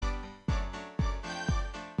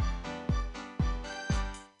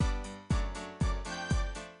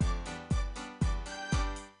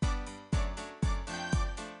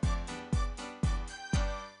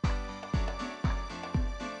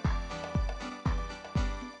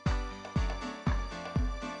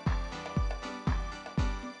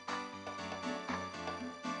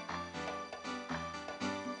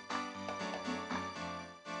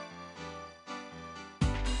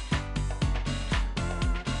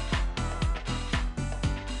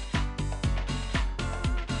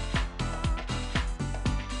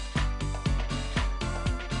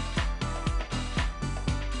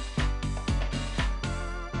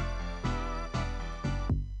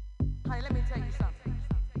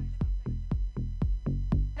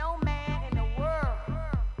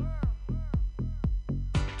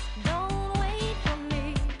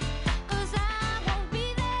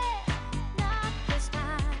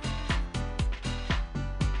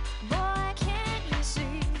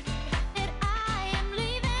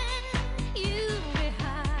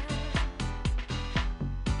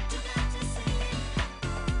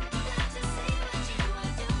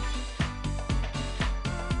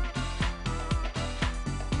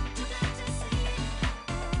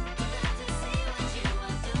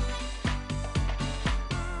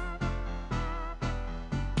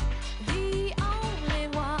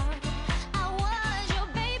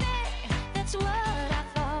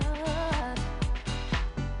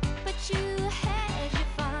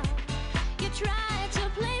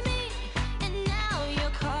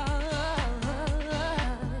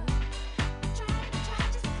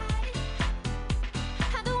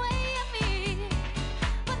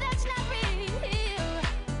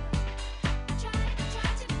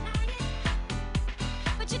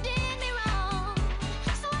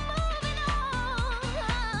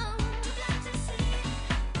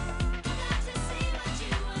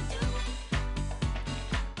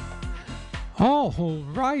All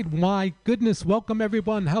right, my goodness. Welcome,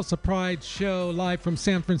 everyone. House of Pride show live from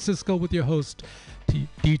San Francisco with your host,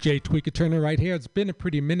 DJ Tweaker Turner, right here. It's been a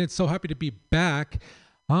pretty minute. So happy to be back.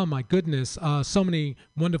 Oh, my goodness. So many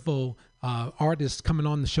wonderful artists coming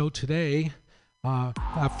on the show today.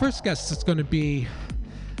 Our first guest is going to be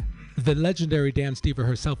the legendary dance diva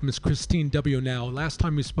herself, Miss Christine W. Now, last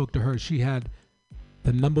time we spoke to her, she had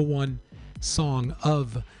the #1 song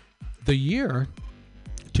of the year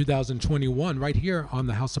 2021 right here on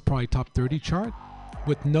the House of Pride Top 30 chart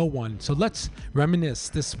with No One. So let's reminisce.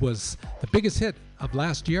 This was the biggest hit of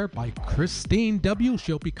last year by Christine W.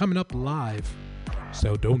 She'll be coming up live,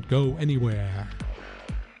 so don't go anywhere.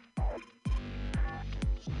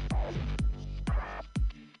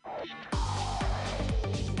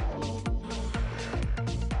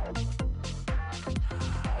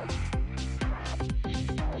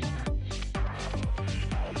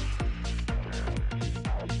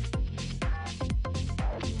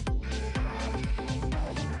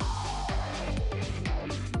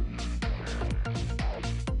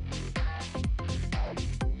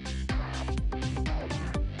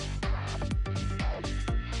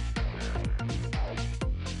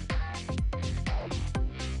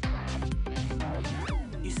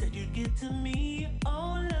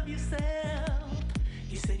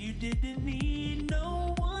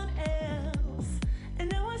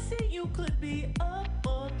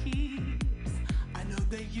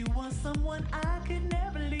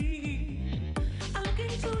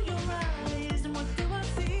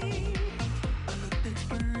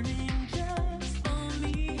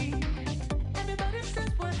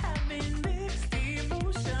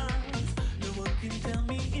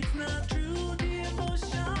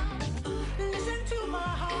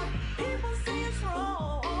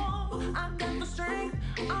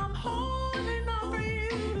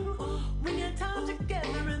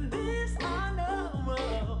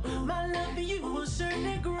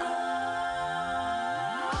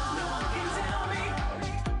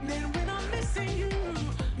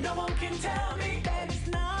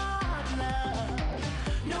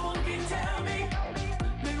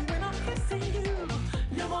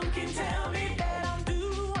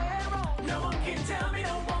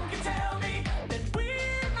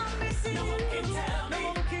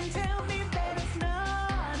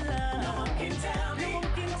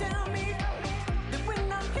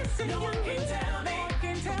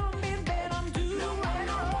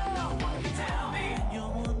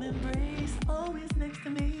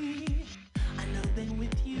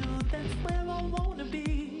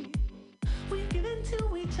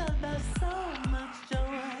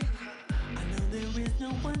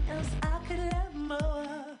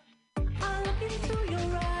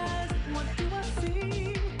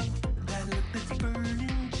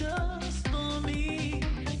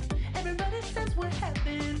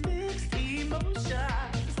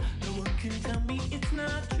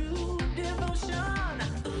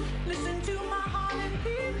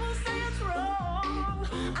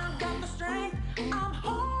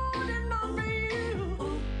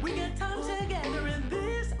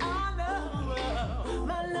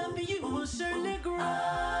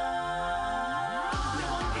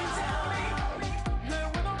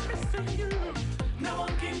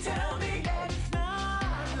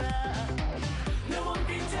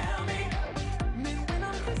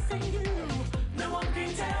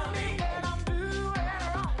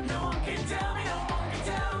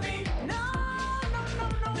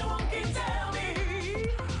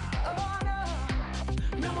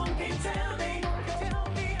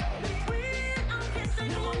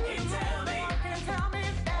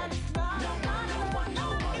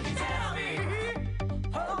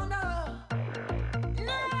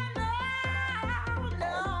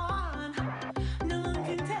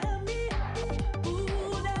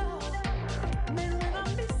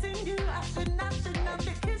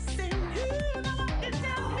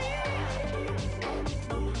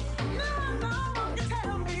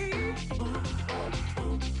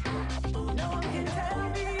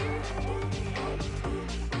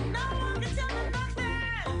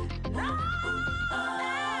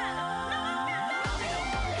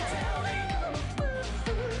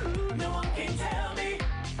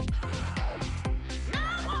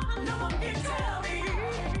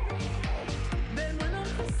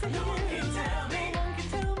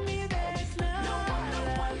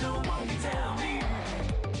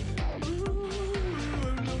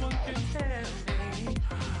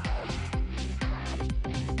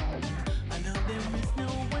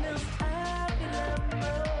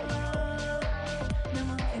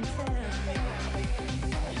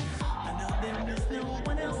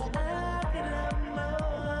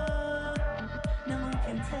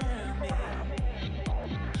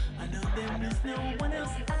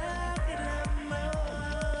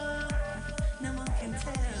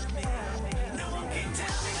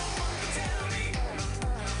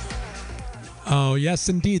 Oh, yes,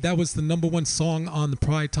 indeed. That was the number one song on the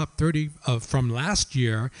Pride Top 30 from last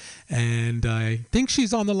year. And I think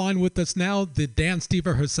she's on the line with us now, the dance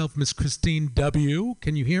diva herself, Miss Christine W.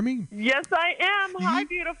 Can you hear me? Yes, I am. Hi,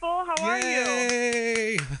 beautiful. How are you?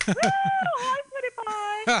 Yay! Woo! Hi, Pretty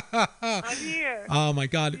Pie. I'm here. Oh, my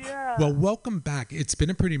God. Yeah. Well, welcome back. It's been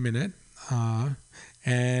a pretty minute.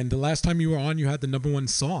 And the last time you were on, you had the number one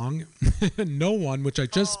song, No One, which I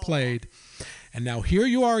just played. And now here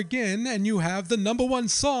you are again, and you have the number one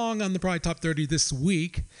song on the Pride Top 30 this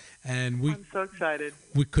week. And I'm so excited.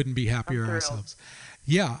 We couldn't be happier ourselves.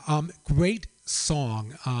 Yeah, great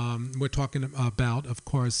song. We're talking about, of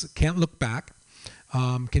course, Can't Look Back.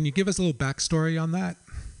 Can you give us a little backstory on that?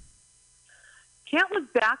 Can't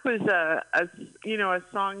Look Back was a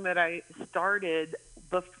song that I started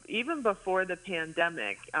even before the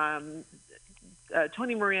pandemic.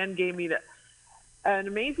 Tony Moran gave me an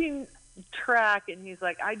amazing track, and he's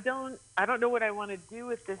like, I don't know what I want to do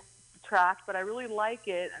with this track, but I really like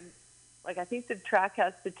it, and like I think the track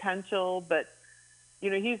has potential, but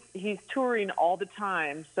he's touring all the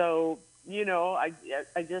time, so I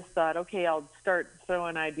just thought, okay, I'll start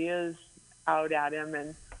throwing ideas out at him,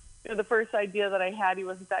 and the first idea that I had, he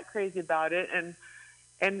wasn't that crazy about it, and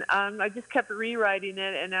I just kept rewriting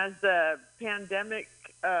it, and as the pandemic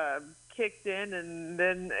kicked in, and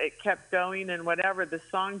then it kept going, and whatever, the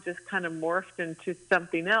song just kind of morphed into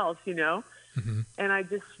something else, Mm-hmm. And I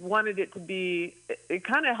just wanted it to be, it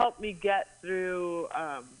kind of helped me get through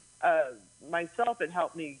myself. It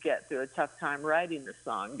helped me get through a tough time writing the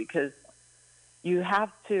song, because you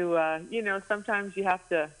have to, sometimes you have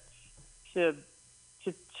to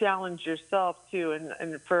challenge yourself too.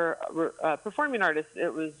 And for performing artists,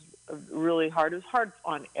 it was really hard. It was hard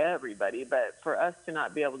on everybody, but for us to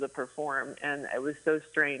not be able to perform, and it was so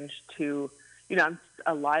strange to, I'm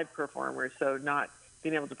a live performer, so not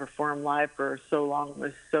being able to perform live for so long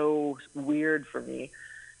was so weird for me.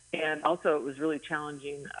 And also it was really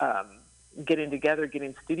challenging getting together,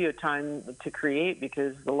 getting studio time to create,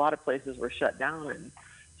 because a lot of places were shut down. And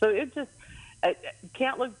so it just,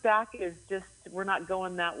 Can't Look Back is just, we're not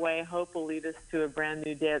going that way. Hope will lead us to a brand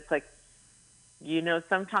new day. It's like,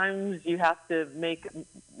 sometimes you have to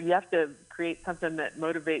create something that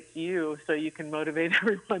motivates you so you can motivate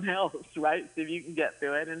everyone else, right? So you can get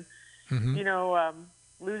through it. And, Mm-hmm.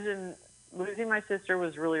 Losing my sister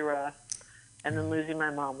was really rough, and then losing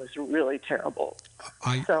my mom was really terrible.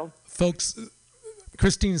 Folks,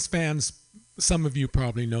 Christine's fans, some of you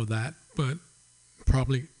probably know that, but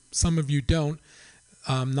probably some of you don't.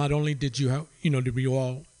 Not only did did we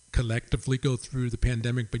all collectively go through the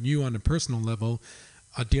pandemic, but you on a personal level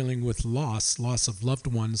are dealing with loss of loved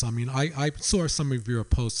ones. I mean, I saw some of your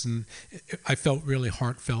posts, and I felt really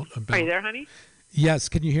heartfelt about. Are you there, honey? Yes.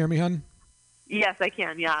 Can you hear me, hon? Yes, I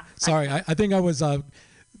can. Yeah. Sorry, I think I was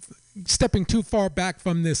stepping too far back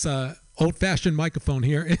from this old-fashioned microphone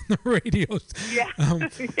here in the radio. Yeah.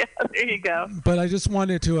 Yeah. There you go. But I just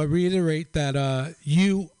wanted to reiterate that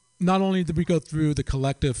you, not only did we go through the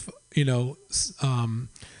collective,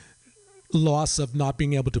 loss of not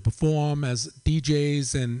being able to perform as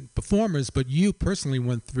DJs and performers, but you personally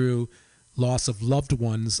went through loss of loved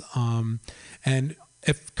ones. And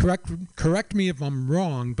if correct me if I'm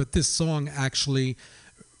wrong, but this song actually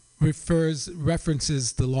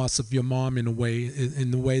references the loss of your mom in the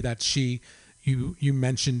way that you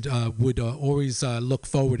mentioned would always look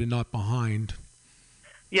forward and not behind.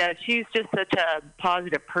 Yeah, she's just such a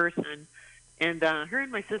positive person. And her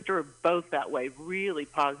and my sister were both that way, really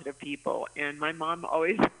positive people. And my mom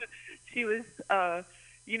always, she was a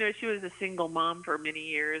single mom for many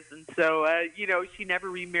years. And so, she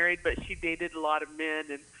never remarried, but she dated a lot of men.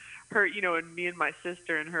 And her, and me and my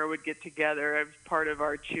sister and her would get together as part of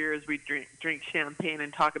our cheers. We'd drink champagne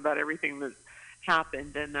and talk about everything that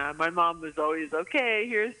happened. And my mom was always, okay,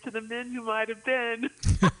 here's to the men who might have been,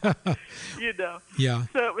 Yeah.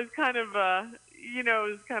 So it was kind of, it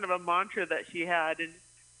was kind of a mantra that she had. And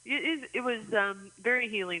it was very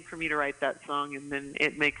healing for me to write that song. And then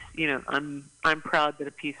it makes, I'm proud that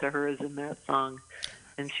a piece of her is in that song.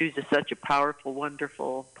 And she was just such a powerful,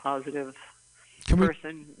 wonderful, positive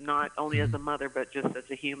person, not only as a mother, but just as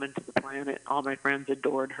a human to the planet. All my friends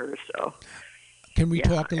adored her. So can we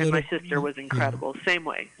talk a little? And my sister was incredible. Yeah. Same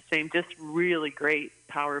way. Just really great,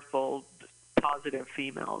 powerful, positive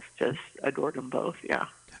females. Just adored them both. Yeah.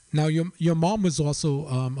 Now, your mom was also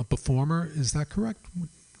a performer. Is that correct?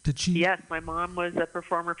 Did she? Yes, my mom was a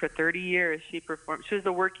performer for 30 years. She was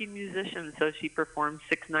a working musician, so she performed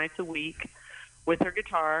 6 nights a week with her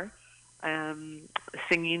guitar.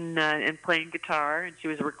 singing and playing guitar, and she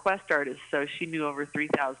was a request artist, so she knew over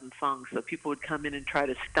 3,000 songs. So people would come in and try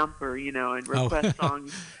to stump her, and request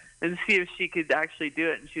songs and see if she could actually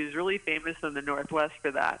do it. And she was really famous in the Northwest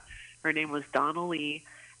for that. Her name was Donna Lee,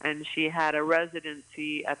 and she had a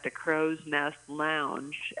residency at the Crow's Nest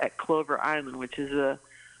Lounge at Clover Island, which is a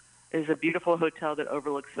beautiful hotel that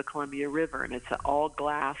overlooks the Columbia River, and it's an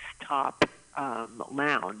all-glass top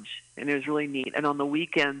lounge, and it was really neat. And on the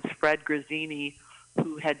weekends, Fred Grazzini,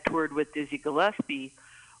 who had toured with Dizzy Gillespie,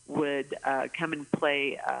 would come and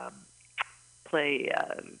play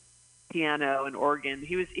piano and organ.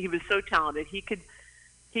 He was so talented. He could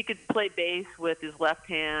play bass with his left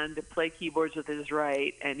hand, play keyboards with his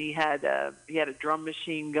right, and he had a drum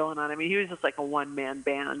machine going on. I mean, he was just like a one-man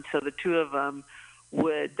band. So the two of them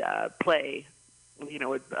would play,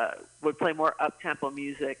 would play more up-tempo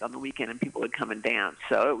music on the weekend, and people would come and dance.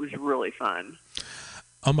 So it was really fun.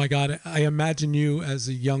 Oh my God! I imagine you as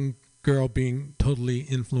a young girl being totally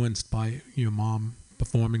influenced by your mom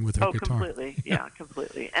performing with her guitar. Oh, completely. Yeah,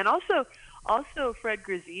 completely. And also Fred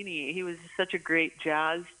Grazzini, he was such a great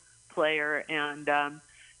jazz player, and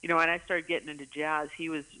when I started getting into jazz, he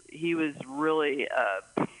was really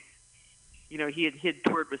he had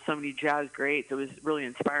toured with so many jazz greats. It was really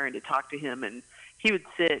inspiring to talk to him, and he would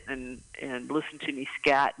sit and listen to me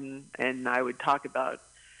scat, and I would talk about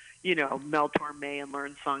Mel Torme and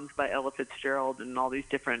learn songs by Ella Fitzgerald and all these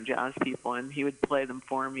different jazz people, and he would play them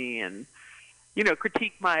for me and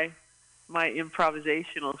critique my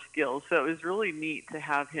improvisational skills. So it was really neat to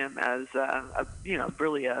have him as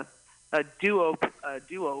really a duo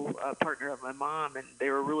partner of my mom, and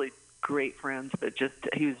they were really great friends. But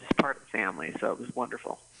he was just part of the family, so it was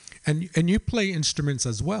wonderful. And you play instruments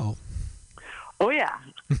as well. Oh yeah,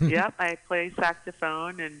 yep. I play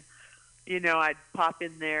saxophone, and I'd pop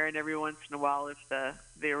in there, and every once in a while, if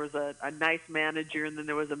there was a nice manager, and then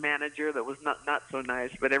there was a manager that was not so nice,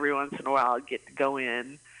 but every once in a while I'd get to go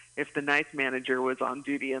in if the nice manager was on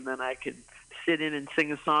duty, and then I could sit in and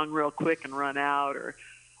sing a song real quick and run out,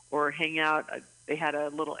 or hang out. They had a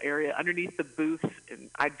little area underneath the booth, and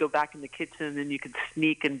I'd go back in the kitchen, and you could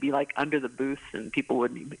sneak and be like under the booth, and people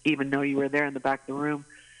wouldn't even know you were there in the back of the room.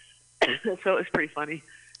 So it was pretty funny.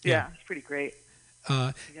 Yeah, it's pretty great.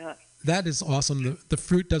 Yeah. That is awesome. The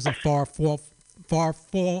fruit doesn't fall far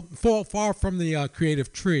from the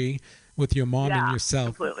creative tree with your mom and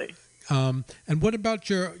yourself. Completely. And what about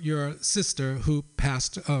your sister who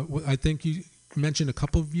passed? I think you mentioned a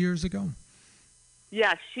couple of years ago.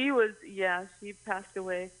 Yeah, she passed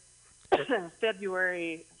away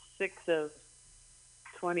February 6th of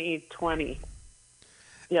 2020.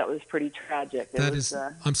 Yeah, it was pretty tragic.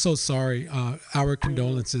 I'm so sorry. Our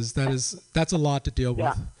condolences. That's a lot to deal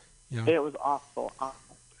with. Yeah. It was awful. Oh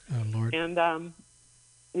Lord. And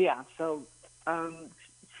so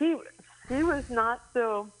she was not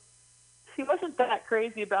so. She wasn't that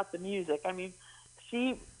crazy about the music. I mean,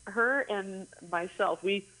 her and myself,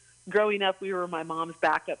 growing up, we were my mom's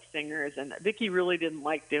backup singers, and Vicki really didn't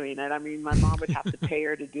like doing it. I mean, my mom would have to pay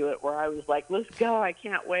her to do it, where I was like, let's go, I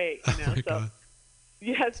can't wait. God.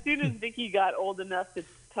 Yeah, as soon as Vicki got old enough to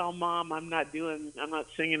tell Mom I'm not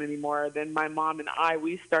singing anymore, then my mom and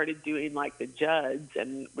we started doing like the Judds,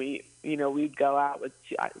 and we'd go out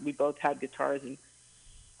we both had guitars,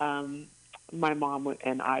 and my mom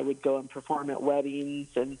and I would go and perform at weddings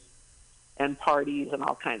and parties and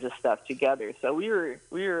all kinds of stuff together. So we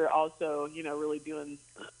were also really doing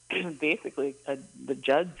basically the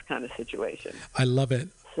Judds kind of situation. I love it.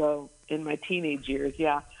 So in my teenage years,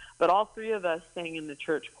 yeah. But all three of us sang in the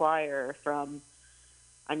church choir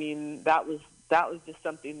that was just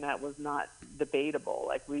something that was not debatable.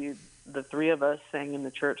 Like the three of us sang in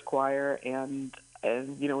the church choir, and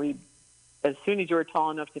we, as soon as you were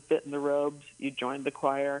tall enough to fit in the robes, you joined the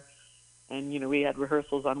choir, and we had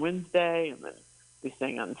rehearsals on Wednesday, and then we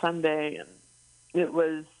sang on Sunday, and it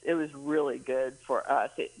was really good for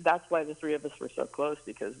us. That's why the three of us were so close,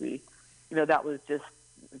 because we that was just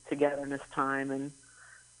togetherness time, and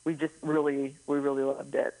we really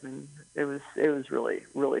loved it, and it was really,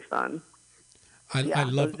 really fun. I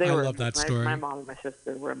love that story. My mom and my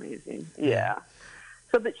sister were amazing. Yeah.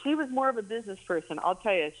 So, but she was more of a business person. I'll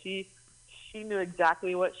tell you, she knew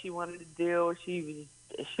exactly what she wanted to do. She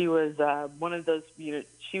was one of those.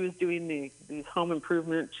 She was doing these home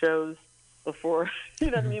improvement shows before.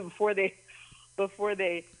 What I mean? Before they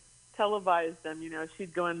televised them,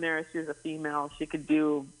 she'd go in there. She was a female. She could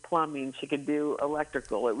do plumbing. She could do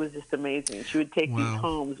electrical. It was just amazing. She would take these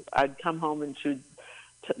homes. I'd come home, and she would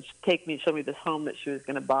show me this home that she was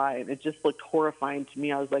going to buy, and it just looked horrifying to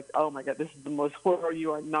me. I was like, oh my God, this is the most horror.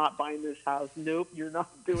 You are not buying this house. Nope, you're not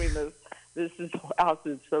doing this. house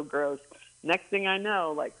is so gross. Next thing I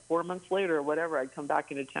know, like 4 months later or whatever, I'd come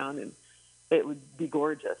back into town and it would be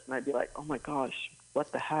gorgeous. And I'd be like, oh my gosh,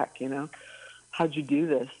 what the heck, How'd you do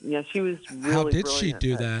this? Yeah, she was really How did brilliant. She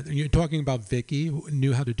do that? You're talking about Vicky, who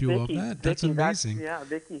knew how to do all that? That's amazing.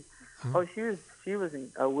 Vicky. Oh, she was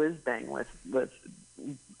a whiz bang with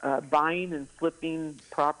buying and flipping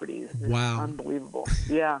properties. Wow. Unbelievable.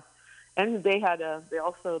 Yeah. And they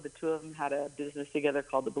also, the two of them had a business together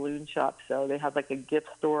called the Balloon Shop. So they had like a gift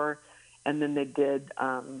store, and then they did,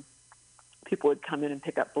 people would come in and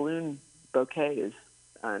pick up balloon bouquets,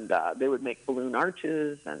 and they would make balloon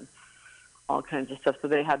arches and all kinds of stuff. So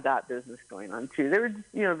they had that business going on too. They were just,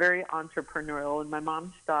 very entrepreneurial. And my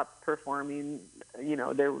mom stopped performing.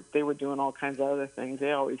 They were doing all kinds of other things.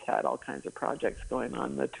 They always had all kinds of projects going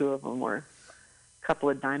on. The two of them were a couple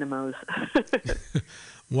of dynamos.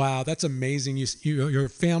 Wow, that's amazing. Your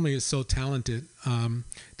family is so talented.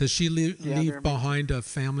 Does she leave behind a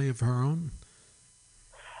family of her own?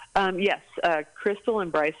 Yes, Crystal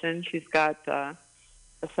and Bryson. She's got a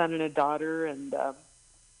son and a daughter, and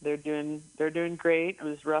they're doing great. It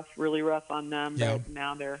was rough, really rough on them, but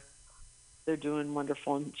now they're doing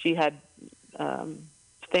wonderful. And she had,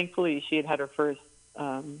 thankfully, she had her first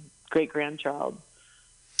great grandchild.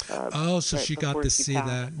 So she got to see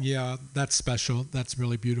that. Yeah, that's special. That's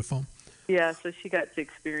really beautiful. Yeah, so she got to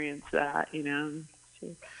experience that. She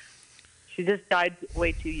just died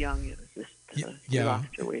way too young. It was just we lost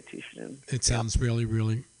her way too soon. It sounds really,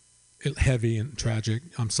 really heavy and tragic.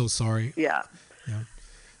 I'm so sorry. Yeah. Yeah.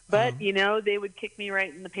 But they would kick me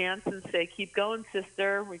right in the pants and say, "Keep going,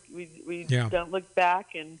 sister. We don't look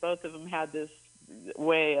back." And both of them had this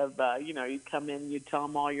way of, you'd come in, you'd tell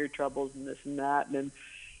them all your troubles and this and that, and then,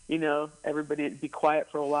 everybody would be quiet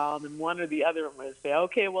for a while, and then one or the other would say,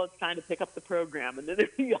 "Okay, well, it's time to pick up the program," and then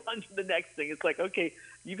they'd be on to the next thing. It's like, okay,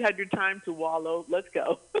 you've had your time to wallow. Let's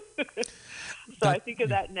go. So I think of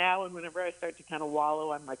that now, and whenever I start to kind of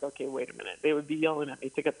wallow, I'm like, okay, wait a minute. They would be yelling at me,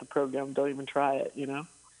 "Pick up the program. Don't even try it,"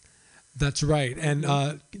 That's right. And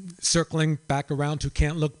circling back around to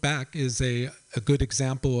Can't Look Back is a good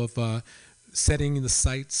example of setting the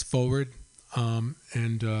sights forward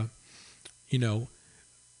and,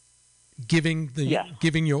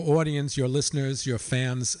 giving your audience, your listeners, your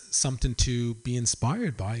fans something to be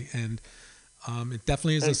inspired by. And it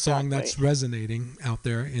definitely is a song that's resonating out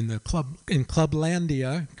there in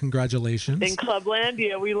Clublandia. Congratulations. In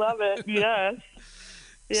Clublandia. We love it. Yes.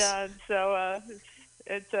 Yeah. And so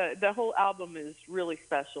it's the whole album is really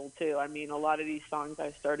special too. I mean, a lot of these songs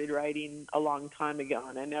I started writing a long time ago,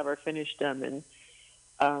 and I never finished them. And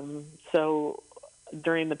so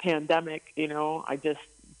during the pandemic,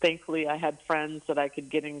 thankfully I had friends that I could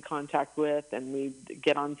get in contact with, and we'd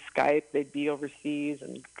get on Skype. They'd be overseas,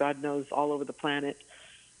 and God knows all over the planet,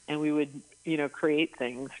 and we would create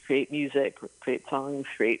things, create music, create songs,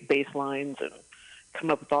 create bass lines, and come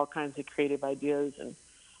up with all kinds of creative ideas. And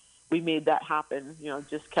we made that happen,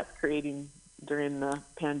 just kept creating during the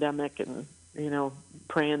pandemic, and,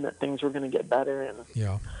 praying that things were going to get better. And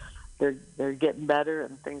they're getting better,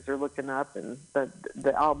 and things are looking up, and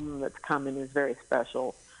the album that's coming is very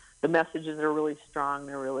special. The messages are really strong.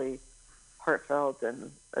 They're really heartfelt,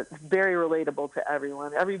 and it's very relatable to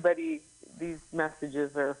everyone. These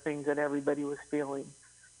messages are things that everybody was feeling.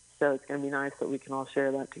 So it's going to be nice that we can all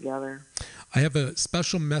share that together. I have a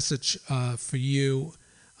special message for you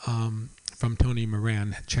from Tony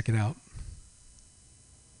Moran. Check it out.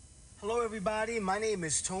 Hello, everybody. My name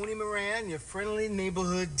is Tony Moran, your friendly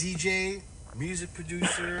neighborhood DJ, music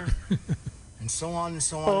producer, and so on and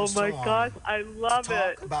so on and so on. Oh, my gosh. I love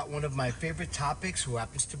it. Talk about one of my favorite topics, who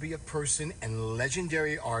happens to be a person and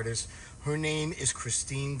legendary artist. Her name is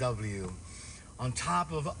Christine W. On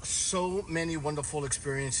top of so many wonderful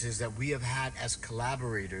experiences that we have had as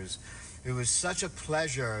collaborators, it was such a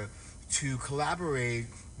pleasure to collaborate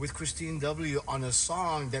with Christine W. on a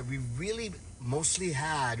song that we really mostly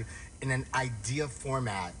had in an idea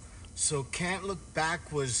format. So Can't Look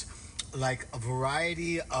Back was like a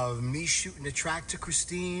variety of me shooting a track to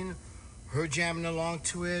Christine, her jamming along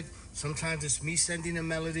to it. Sometimes it's me sending a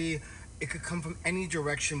melody. It could come from any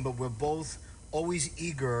direction, but we're both always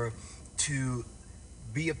eager to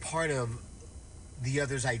be a part of the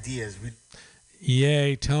other's ideas.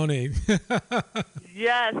 Yay, Tony.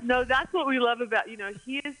 Yes, no, that's what we love about,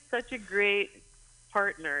 he is such a great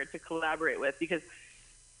partner to collaborate with, because,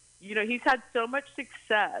 he's had so much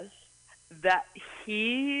success that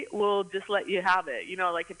he will just let you have it.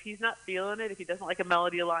 Like if he's not feeling it, if he doesn't like a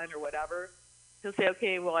melody line or whatever, he'll say,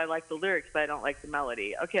 okay, well, I like the lyrics, but I don't like the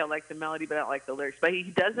melody. Okay, I like the melody, but I don't like the lyrics. But he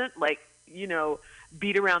doesn't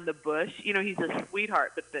beat around the bush. He's a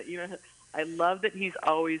sweetheart, but I love that he's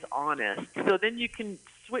always honest. So then you can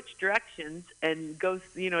switch directions and go,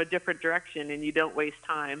 a different direction, and you don't waste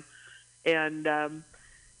time. And I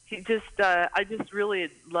just really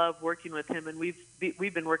love working with him, and we've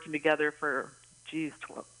been working together for,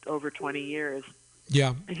 over 20 years.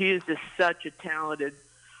 Yeah. He is just such a talented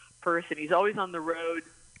person. He's always on the road.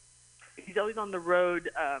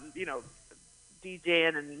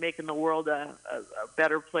 DJing and making the world a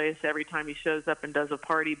better place every time he shows up and does a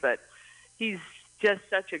party. But he's just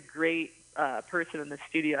such a great person in the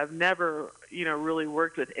studio. I've never, really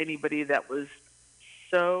worked with anybody that was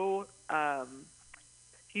so.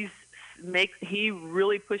 He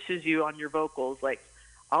really pushes you on your vocals. Like,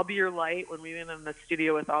 I'll Be Your Light, when we went in the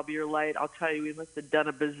studio with I'll Be Your Light, I'll tell you, we must have done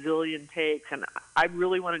a bazillion takes, and I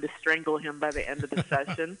really wanted to strangle him by the end of the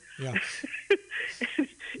session. Yeah.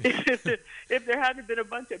 If there hadn't been a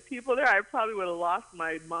bunch of people there, I probably would have lost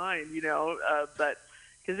my mind, but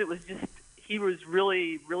because it was just, he was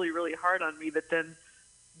really, really, really hard on me. But then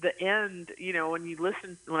the end,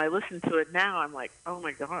 when I listen to it now, I'm like, oh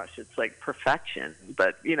my gosh, it's like perfection.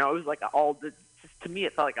 But, it was like to me,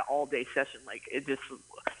 it felt like an all-day session. Like, it just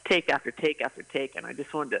take after take after take, and I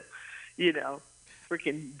just wanted to,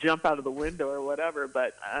 freaking jump out of the window or whatever.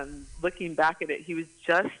 But looking back at it, he was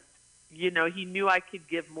just, he knew I could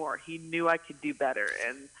give more. He knew I could do better,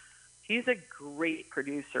 and he's a great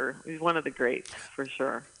producer. He's one of the greats for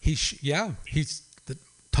sure. He's the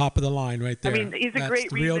top of the line right there. I mean, he's a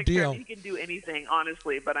great the real remixer. deal. He can do anything,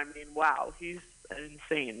 honestly. But I mean, wow, he's an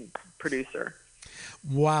insane producer.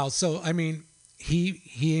 Wow. So I mean, he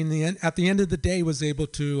at the end of the day was able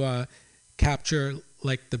to capture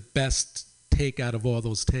like the best take out of all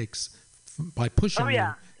those takes by pushing. Oh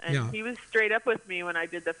yeah, you. and he was straight up with me when I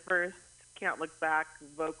did the first Can't Look Back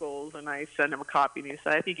vocals, and I sent him a copy, and he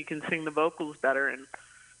said, I think you can sing the vocals better. And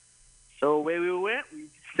so away we went. We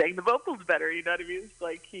sang the vocals better. You know what I mean? It's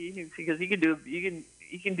like because you can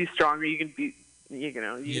do stronger. You can be,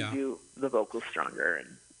 can do the vocals stronger,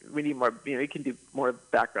 and we need more. You can do more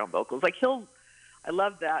background vocals. Like I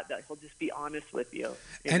love that he'll just be honest with you.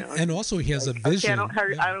 And also he has a vision.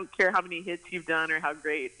 Okay, I don't care how many hits you've done or how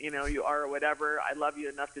great you are or whatever. I love you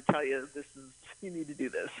enough to tell you you need to do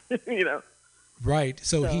this. Right.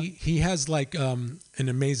 So he has like an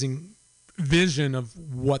amazing vision of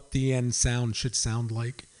what the end sound should sound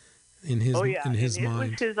like in his mind.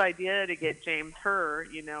 It was his idea to get James Herr,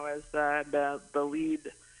 as the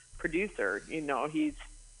lead producer.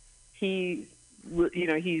 He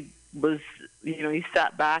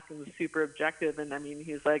sat back and was super objective, and I mean,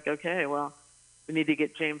 he's like, okay, well, we need to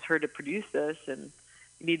get James Herr to produce this, and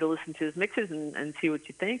you need to listen to his mixes and see what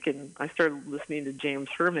you think. And I started listening to James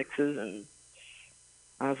Herr mixes, and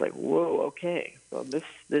I was like, whoa, okay, well, this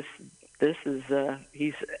is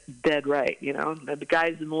he's dead right. The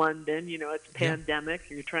guy's in London. It's a pandemic.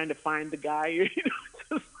 You're trying to find the guy. It's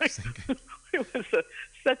just like, it was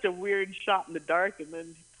such a weird shot in the dark, and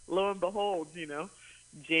then lo and behold,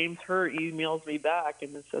 James Herr emails me back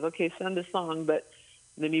and says, okay, send a song, but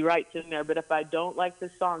then he writes in there, but if I don't like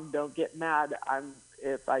the song, don't get mad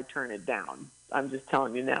if I turn it down. I'm just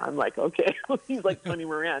telling you now. I'm like, okay. He's like Tony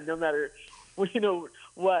Moran. No matter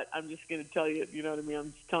what, I'm just going to tell you, you know what I mean?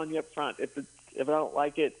 I'm just telling you up front. If I don't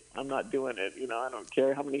like it, I'm not doing it. I don't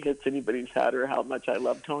care how many hits anybody's had or how much I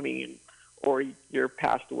love Tony or your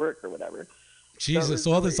past work or whatever. Jesus,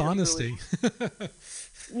 all this honesty.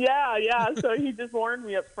 Yeah. So he just warned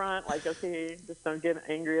me up front, like, okay, just don't get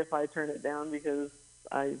angry if I turn it down because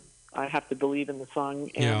I have to believe in the song.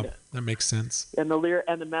 And, yeah, that makes sense. And the lyric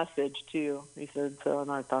and the message too. He said so, and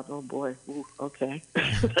I thought, oh boy, ooh, okay.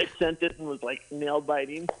 I sent it and was like nail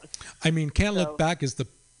biting. I mean, Can't Look Back is to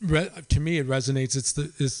me it resonates.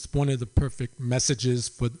 It's one of the perfect messages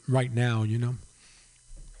for right now.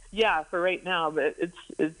 Yeah, for right now, but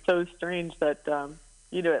it's so strange that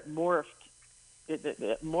it morphed.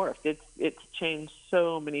 It morphed. It's changed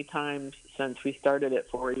so many times since we started it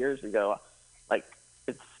 4 years ago. Like,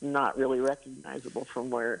 it's not really recognizable from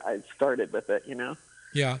where I started with it.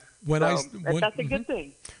 Yeah, that's a good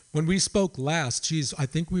thing. When we spoke last, I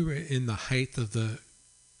think we were in the height of the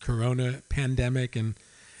Corona pandemic, and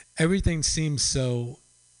everything seems so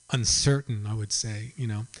uncertain. I would say,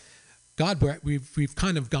 God, we've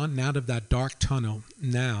kind of gotten out of that dark tunnel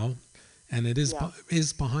now, and it is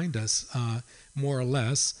behind us, more or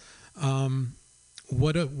less.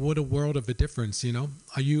 What a world of a difference,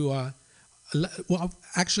 Are you? Well,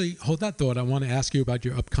 actually, hold that thought. I want to ask you about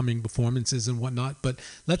your upcoming performances and whatnot, but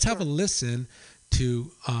let's have a listen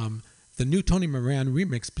to the new Tony Moran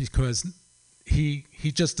remix because he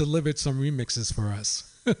just delivered some remixes for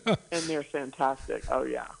us. And they're fantastic. Oh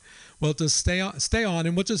yeah. Well, just stay on,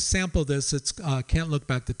 and we'll just sample this. It's "Can't Look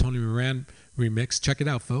Back," the Tony Moran remix. Check it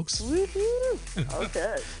out, folks. Woohoo!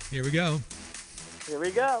 Okay. Here we go. Here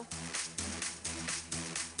we go.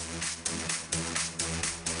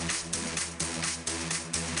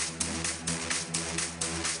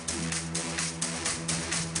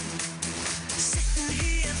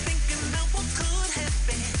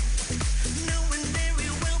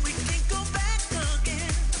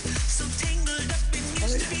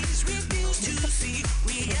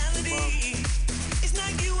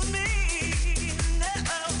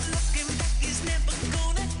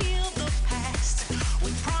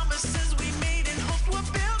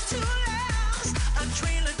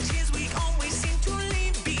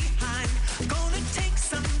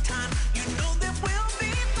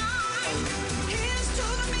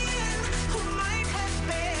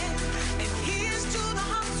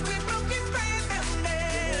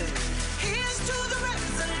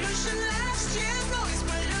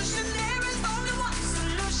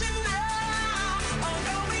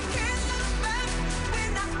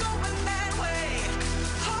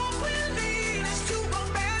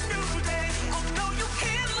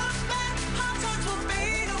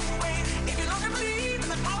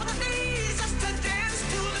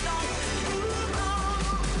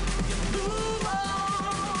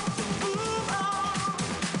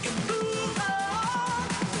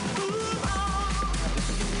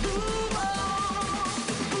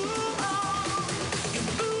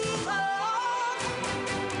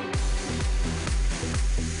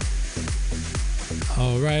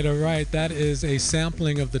 All right. That is a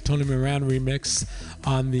sampling of the Tony Moran remix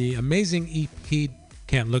on the amazing EP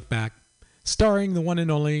 "Can't Look Back," starring the one and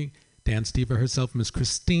only dance diva herself, Miss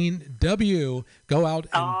Christine W. Go out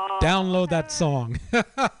and download that song.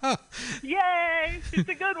 Yay! It's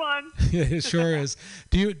a good one. Yeah, it sure is.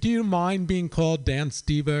 Do you mind being called dance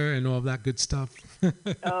diva and all that good stuff?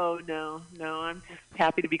 Oh no, I'm just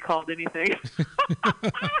happy to be called anything.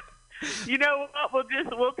 You know what?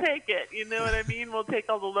 We'll take it. You know what I mean? We'll take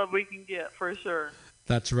all the love we can get for sure.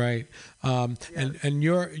 That's right. And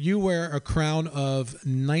you wear a crown of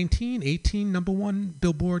 18 number one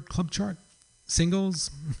Billboard Club Chart singles.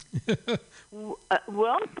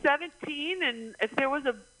 Well, 17, and if there was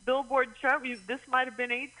a Billboard chart, this might have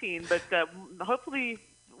been 18. But hopefully,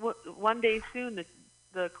 one day soon,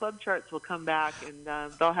 the club charts will come back, and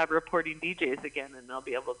they'll have reporting DJs again, and they'll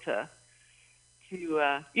be able to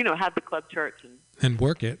have the club charts and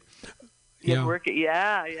work it. Yeah, work it.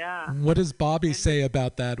 Yeah. What does Bobby say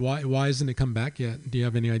about that? Why isn't it come back yet? Do you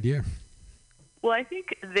have any idea? Well, I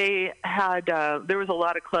think they had there was a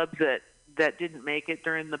lot of clubs that didn't make it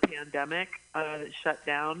during the pandemic, that shut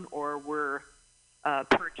down or were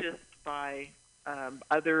purchased by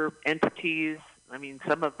other entities. I mean,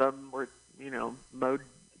 some of them were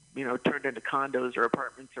turned into condos or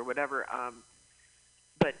apartments or whatever.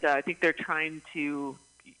 But I think they're trying to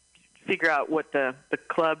figure out what the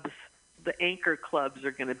anchor clubs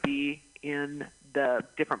are going to be in the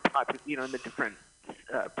different in the different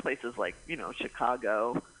places like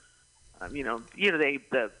Chicago.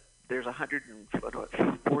 There's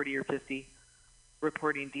 140 or 50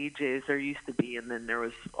 reporting DJs there used to be, and then there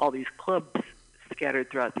was all these clubs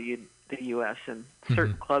scattered throughout the U.S. and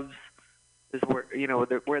certain clubs is where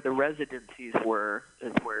where the residencies were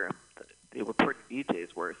is where the reporting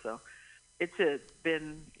DJs were. So it's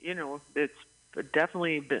been it's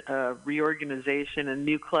definitely been a reorganization, and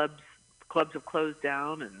new clubs have closed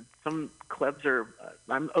down, and some clubs are.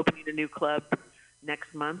 I'm opening a new club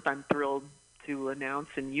next month. I'm thrilled to announce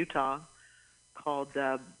in Utah called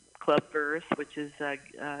Club Verse, which is a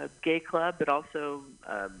gay club, but also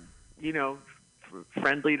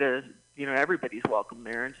friendly to everybody's welcome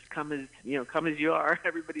there, and just come as you are.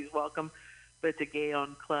 Everybody's welcome, but it's a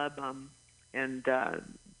gay-owned club, and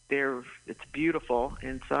it's beautiful,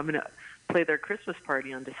 and so I'm going to play their Christmas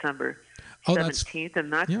party on December 17th,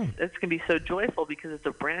 and that's going to be so joyful because it's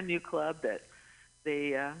a brand new club that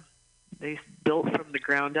they built from the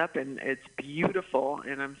ground up, and it's beautiful,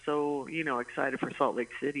 and I'm so excited for Salt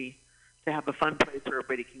Lake City to have a fun place where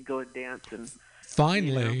everybody can go and dance. And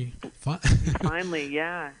finally,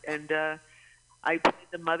 yeah. And I played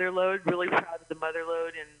the Motherlode. Really proud of the Motherlode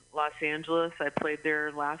in Los Angeles. I played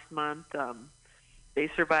there last month. They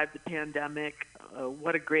survived the pandemic.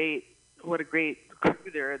 What a great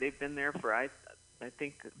crew there. They've been there for I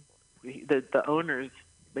think the owners,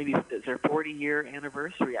 maybe it's their 40-year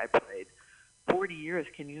anniversary. I played 40 years.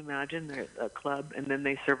 Can you imagine? They're a club, and then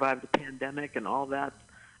they survived the pandemic and all that.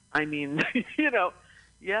 I mean, you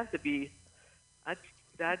have to be.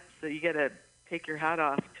 That's you got to take your hat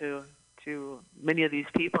off to to many of these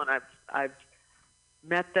people, and I've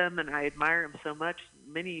met them, and I admire them so much.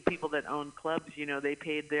 Many people that own clubs, they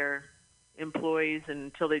paid their employees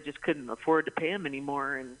until they just couldn't afford to pay them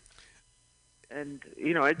anymore, and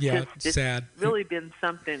it's sad. really been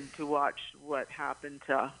something to watch what happened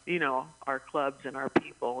to our clubs and our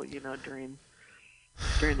people during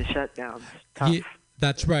the shutdowns. Tough. Yeah,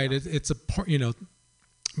 that's right. It's a part,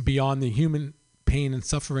 beyond the human pain and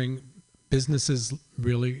suffering, businesses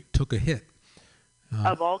really took a hit.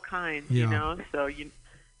 Of all kinds, so you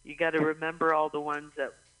got to remember all the ones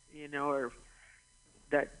that are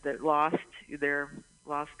that lost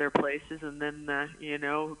their places, and then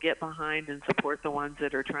get behind and support the ones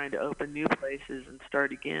that are trying to open new places and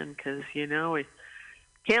start again, because we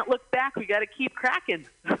can't look back. We got to keep cracking.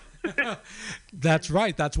 That's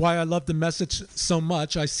right. That's why I love the message so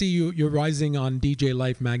much. I see you're rising on DJ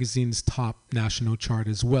Life magazine's top national chart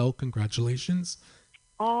as well. Congratulations.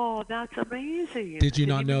 Oh, that's amazing. Did you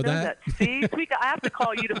not know that? See, Tweeka, I have to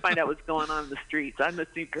call you to find out what's going on in the streets. I'm the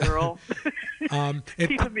new girl.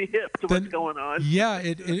 Keeping me hip to what's going on. Yeah,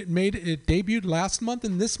 it debuted last month,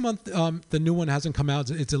 and this month the new one hasn't come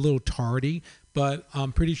out. It's a little tardy, but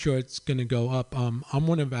I'm pretty sure it's going to go up. I'm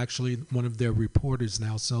one of their reporters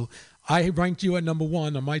now, so I ranked you at number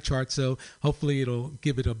 1 on my chart, so hopefully it'll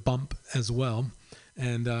give it a bump as well.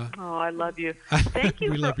 And I love you. Thank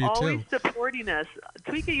you for always too. supporting us.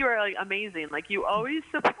 Tweeka, you are amazing. You always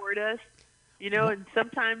support us, and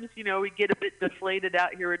sometimes, we get a bit deflated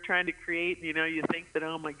out here. We're trying to create, you think that,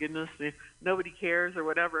 oh my goodness, nobody cares or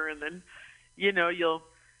whatever. And then, you'll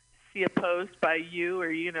see a post by you, or,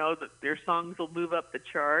 that their songs will move up the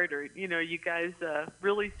chart, or, you guys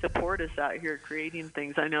really support us out here creating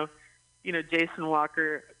things. I know, Jason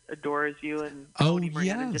Walker adores you, and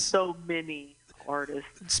and just so many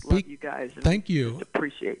artists. Love you guys. Thank you.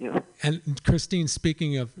 Appreciate you. And Christine,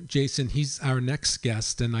 speaking of Jason, he's our next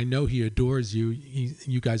guest, and I know he adores you.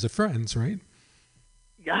 You guys are friends, right?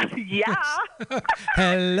 Yeah.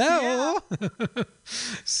 Hello.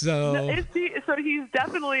 So he's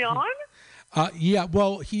definitely on? Yeah.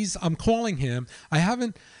 Well, I'm calling him. I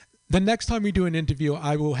haven't. The next time we do an interview,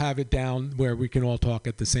 I will have it down where we can all talk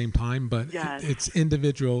at the same time. But it's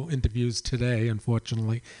individual interviews today,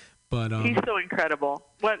 unfortunately. But he's so incredible.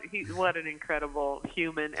 What an incredible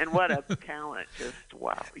human, and what a talent! Just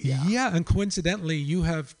wow. Yeah, and coincidentally, you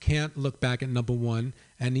have Can't Look Back at number 1,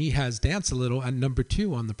 and he has Dance a Little at number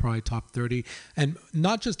 2 on the Pride Top 30. And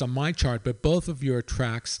not just on my chart, but both of your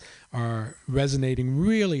tracks are resonating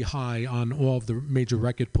really high on all of the major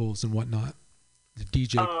record pools and whatnot. The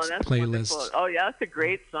DJ playlist. Wonderful. Oh yeah, that's a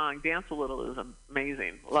great song. Dance a Little is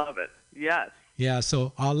amazing. Love it. Yes. Yeah,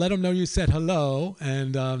 so I'll let him know you said hello,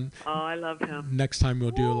 and I love him. Next time we'll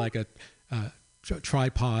do like a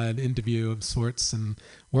tripod interview of sorts and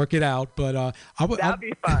work it out. But that'd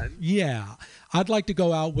be fun. Yeah, I'd like to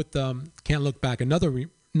go out with Can't Look Back, another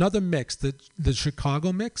mix, the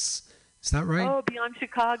Chicago mix. Is that right? Oh, Beyond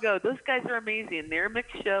Chicago, those guys are amazing. Their mix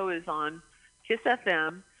show is on Kiss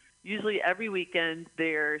FM. Usually every weekend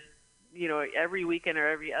there's. Every weekend or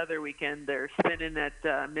every other weekend, they're spinning at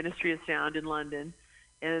Ministry of Sound in London.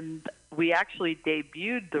 And we actually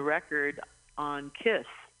debuted the record on KISS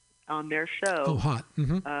on their show. Oh, hot.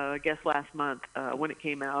 Mm-hmm. I guess last month when it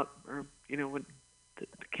came out, or, when I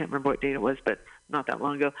can't remember what date it was, but not that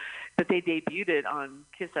long ago. But they debuted it on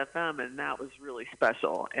KISS FM, and that was really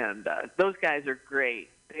special. And those guys are great.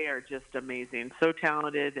 They are just amazing. So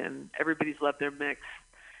talented, and everybody's loved their mix.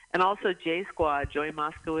 And also J Squad, Joey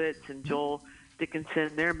Moskowitz and Joel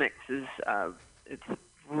Dickinson, their mix is it's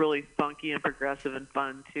really funky and progressive and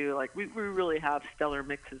fun too. We really have stellar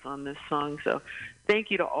mixes on this song. So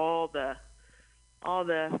thank you to all the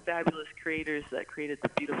fabulous creators that created the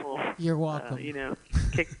beautiful You're welcome.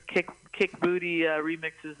 kick booty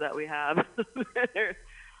remixes that we have. They're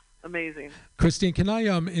amazing. Christine, can I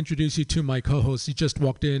introduce you to my co-host? He just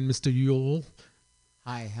walked in, Mr. Yule.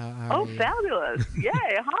 Hi, how are you? Oh, fabulous. Yay,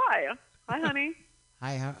 hi. Hi, honey.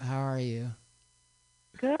 Hi, how are you?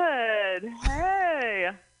 Good. Hey.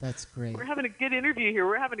 That's great. We're having a good interview here.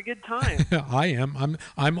 We're having a good time. I am.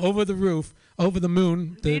 I'm over the roof, over the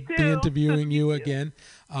moon, the interviewing you again.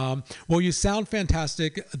 Well, you sound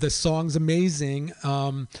fantastic. The song's amazing.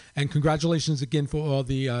 And congratulations again for all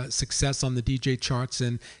the success on the DJ charts.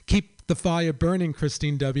 And keep the fire burning,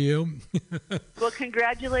 Christine W. Well,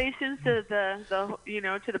 congratulations to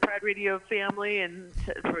the Pride Radio family, and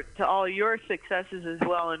to all your successes as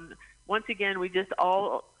well. And once again, we just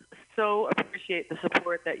all so appreciate the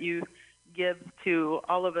support that you give to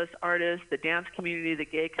all of us artists, the dance community, the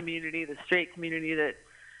gay community, the straight community that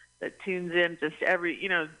that tunes in just every,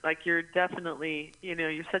 like you're definitely,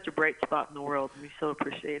 you're such a bright spot in the world, and we so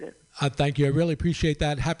appreciate it. Thank you. I really appreciate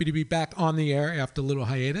that. Happy to be back on the air after a little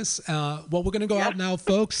hiatus. Well, we're going to go out now,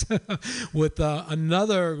 folks, with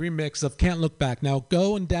another remix of Can't Look Back. Now,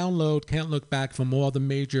 go and download Can't Look Back from all the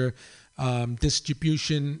major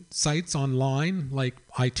distribution sites online like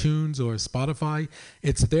iTunes or Spotify.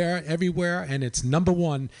 It's there everywhere, and it's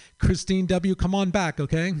 #1. Christine W., come on back,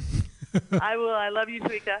 okay? I will. I love you,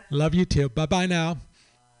 Tweeka. Love you too. Bye-bye now.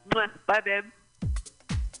 Bye, babe.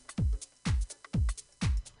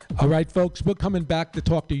 All right, folks, we're coming back to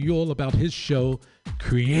talk to Yul about his show,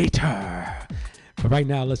 Creator. But right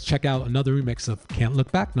now, let's check out another remix of Can't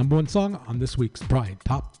Look Back, #1 song on this week's Pride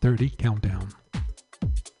Top 30 Countdown.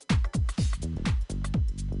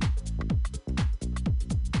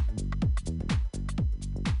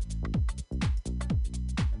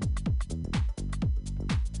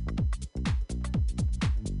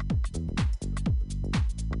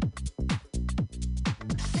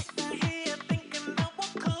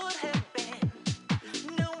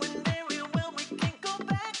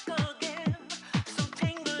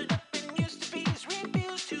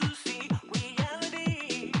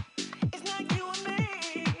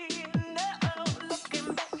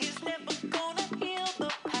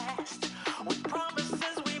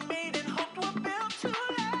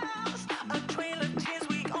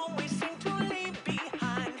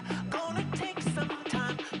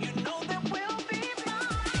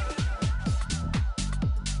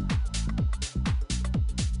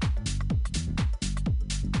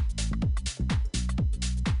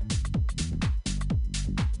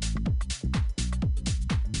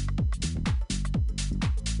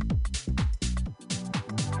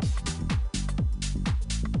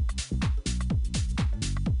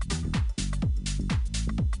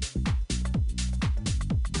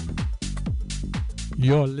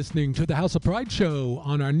 You're listening to the House of Pride show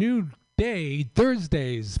on our new day,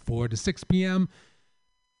 Thursdays, 4 to 6 p.m.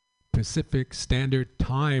 Pacific Standard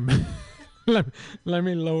Time. let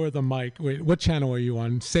me lower the mic. Wait, what channel are you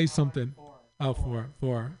on? Say something. Oh,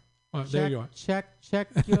 four. Oh, there you are. Check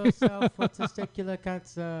yourself for testicular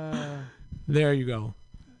cancer. There you go.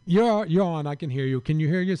 You're on. I can hear you. Can you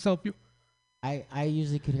hear yourself? I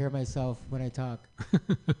usually can hear myself when I talk.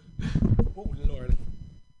 Oh, Lord.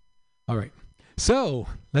 All right. So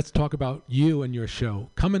let's talk about you and your show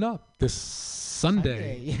coming up this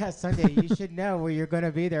Sunday. Yeah, Sunday. You should know where you're going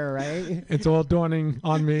to be there, right? It's all dawning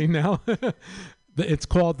on me now. It's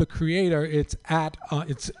called The Creator. It's called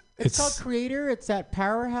Creator. It's at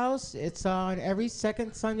Powerhouse. It's on every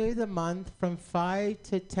second Sunday of the month from 5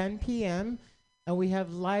 to 10 p.m. And we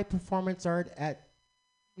have live performance art at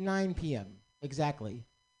 9 p.m. Exactly.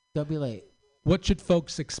 Don't be late. What should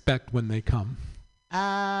folks expect when they come?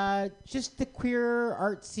 Just the queer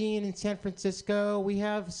art scene in San Francisco. We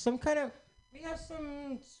have some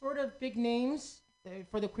sort of big names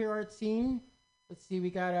for the queer art scene. Let's see, we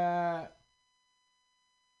got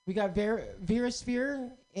Vera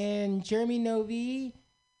Sphere and Jeremy Novi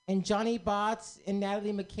and Johnny Botts and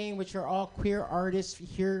Natalie McCain, which are all queer artists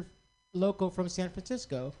here local from San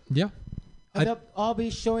Francisco. Yeah. And they'll all be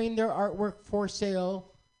showing their artwork for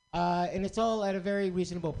sale, and it's all at a very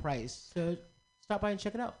reasonable price. So stop by and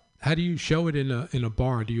check it out. How do you show it in a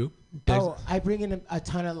bar? Do you? I bring in a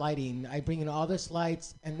ton of lighting. I bring in all this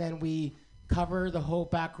lights, and then we cover the whole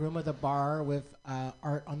back room of the bar with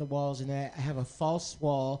art on the walls, and then I have a false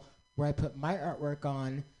wall where I put my artwork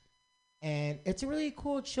on, and it's a really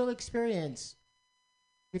cool, chill experience.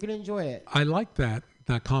 You're gonna enjoy it. I like that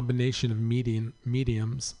combination of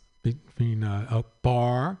mediums between a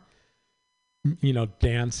bar,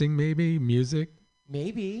 dancing, maybe music.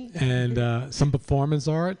 Maybe. And some performance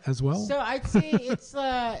art as well. So I'd say it's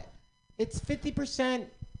 50%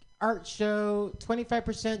 art show,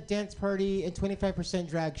 25% dance party, and 25%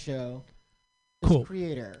 drag show. Cool.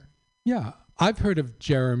 Creator. Yeah, I've heard of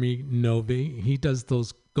Jeremy Novi. He does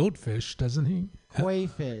those goldfish, doesn't he? Koi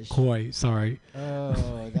fish. Koi, sorry.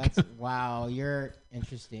 Oh, that's wow. You're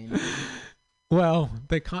interesting. Well,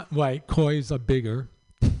 they can't. Right, kois are bigger.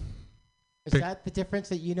 Is that the difference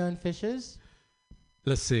that you know in fishes?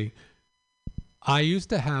 Let's see. I used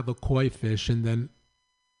to have a koi fish, and then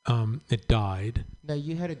it died. No,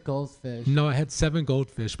 you had a goldfish. No, I had 7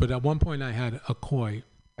 goldfish, but at one point I had a koi.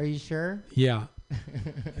 Are you sure? Yeah.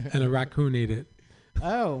 And a raccoon ate it.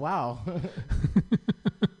 Oh, wow.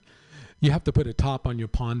 You have to put a top on your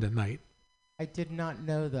pond at night. I did not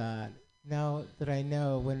know that. Now that I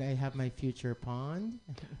know when I have my future pond.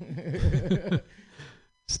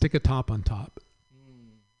 Stick a top on top.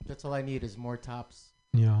 That's all I need is more tops.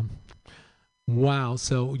 Yeah. Wow.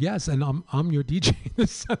 So yes, and I'm your DJ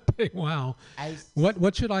this Sunday. Wow. What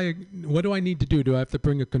do I need to do? Do I have to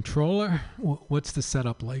bring a controller? What's the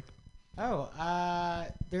setup like?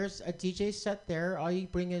 There's a DJ set there. All you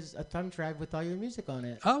bring is a thumb drive with all your music on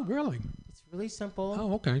it. Oh, really? It's really simple.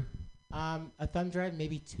 Oh, okay. A thumb drive,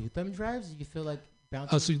 maybe 2 thumb drives if you feel like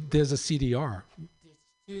bouncing. Oh, so there's a CDR.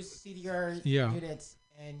 There's 2 CDR units,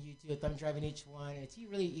 and you do a thumb drive in each one. It's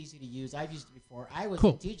really easy to use. I've used it before. I was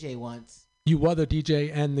a DJ once. You were the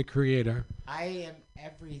DJ and the creator. I am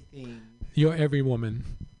everything. You're every woman.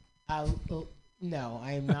 No,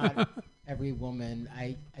 I am not every woman.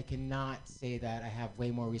 I cannot say that. I have way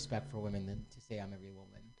more respect for women than to say I'm every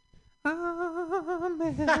woman. I'm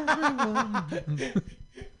every woman.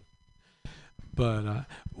 But,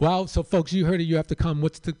 wow. So, folks, you heard it. You have to come.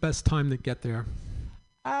 What's the best time to get there?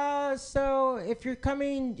 So if you're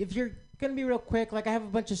going to be real quick, like I have a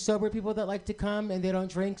bunch of sober people that like to come and they don't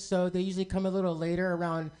drink. So they usually come a little later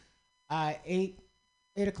around 8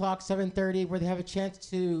 o'clock, 7:30, where they have a chance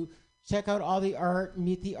to check out all the art,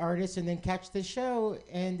 meet the artists, and then catch the show.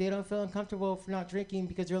 And they don't feel uncomfortable for not drinking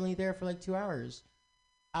because they're only there for like 2 hours.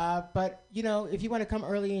 But, if you want to come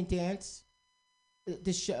early and dance,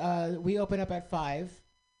 we open up at 5.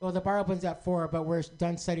 Well, the bar opens at 4, but we're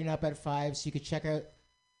done setting up at 5, so you could check out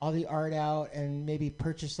all the art out and maybe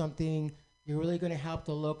purchase something. You're really going to help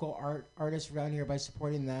the local artists around here by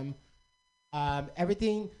supporting them.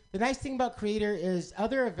 The nice thing about Creator is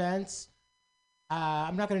other events,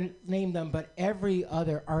 I'm not going to name them, but every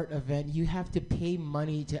other art event, you have to pay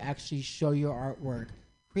money to actually show your artwork.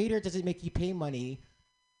 Creator doesn't make you pay money.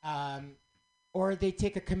 Or they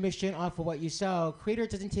take a commission off of what you sell. Creator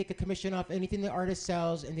doesn't take a commission off anything the artist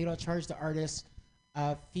sells, and they don't charge the artist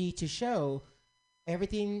a fee to show.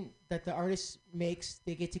 Everything that the artist makes,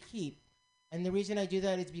 they get to keep. And the reason I do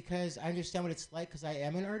that is because I understand what it's like, because I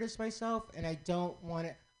am an artist myself, and I don't want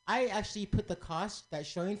to. I actually put the cost, that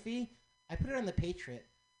showing fee, I put it on the Patriot.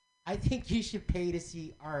 I think you should pay to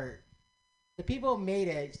see art. The people who made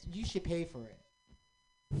it, you should pay for it.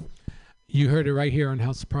 You heard it right here on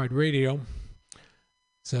House of Pride Radio.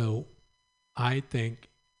 So I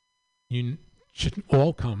think you should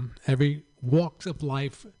all come, every walks of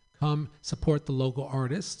life, come support the local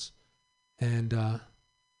artists and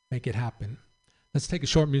make it happen. Let's take a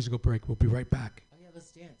short musical break. We'll be right back. Oh, yeah,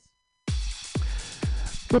 let's dance.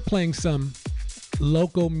 We're playing some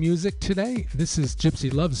local music today. This is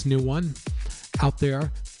Gypsy Love's new one out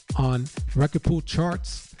there on Record Pool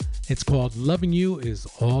Charts. It's called Loving You Is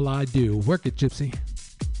All I Do. Work it, Gypsy.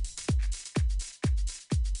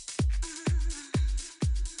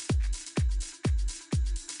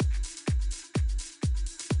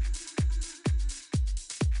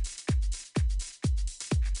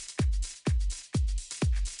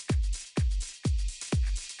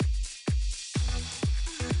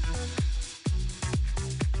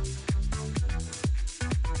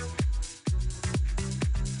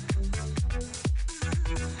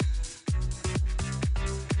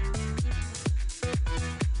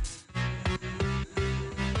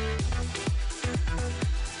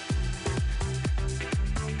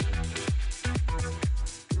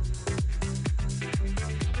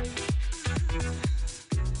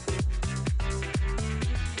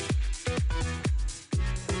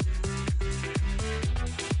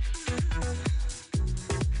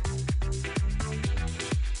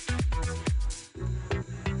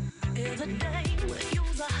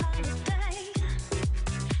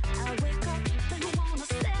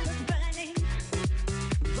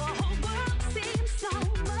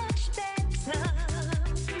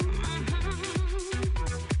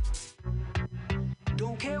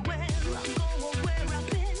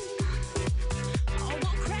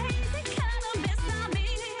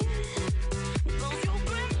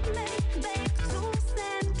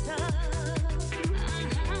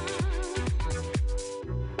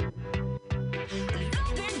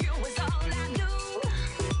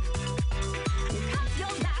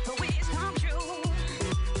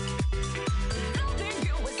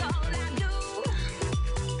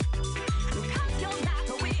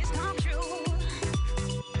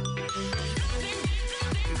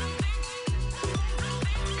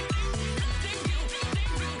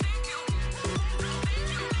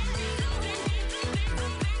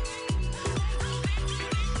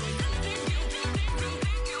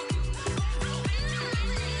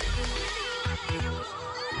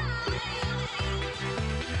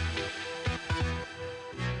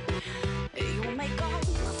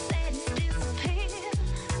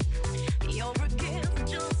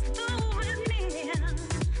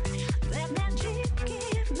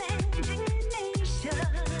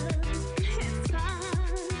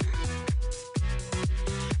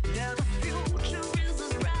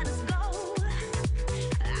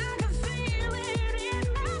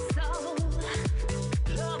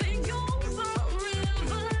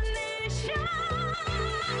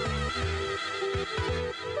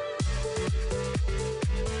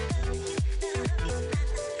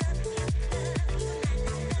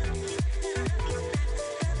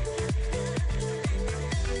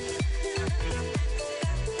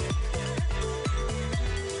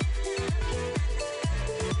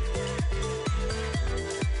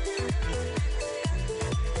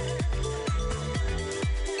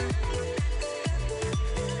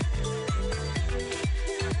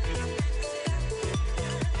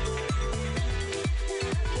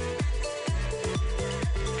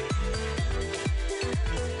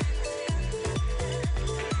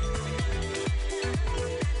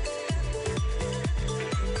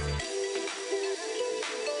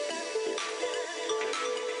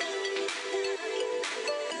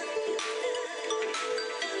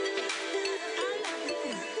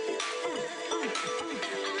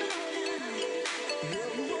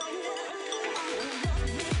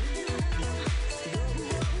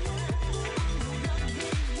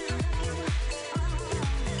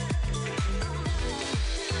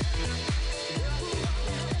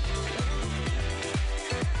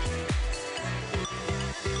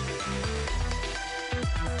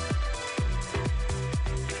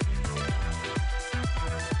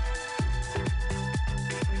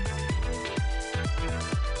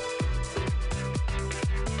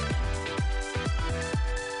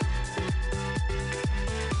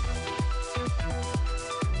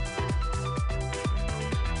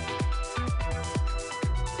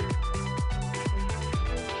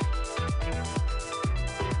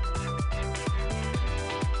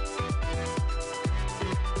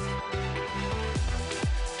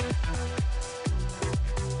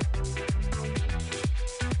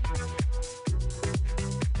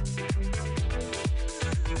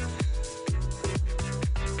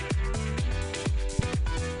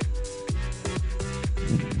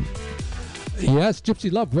 Yes,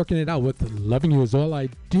 Gypsy Love, working it out with Loving You Is All I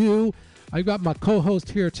Do. I got my co-host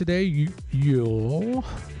here today, Yule.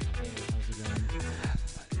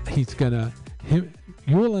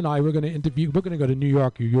 Yule and I, we're going to go to New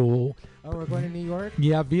York, Yule. Oh, we're going to New York?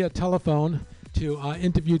 Yeah, via telephone to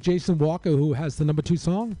interview Jason Walker, who has the number 2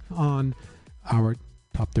 song on our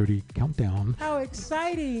Top 30 Countdown. How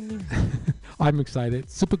exciting! I'm excited.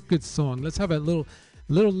 Super good song. Let's have a little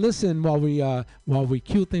listen while we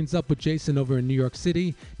cue things up with Jason over in New York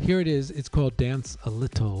City. Here it is. It's called Dance a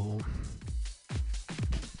Little.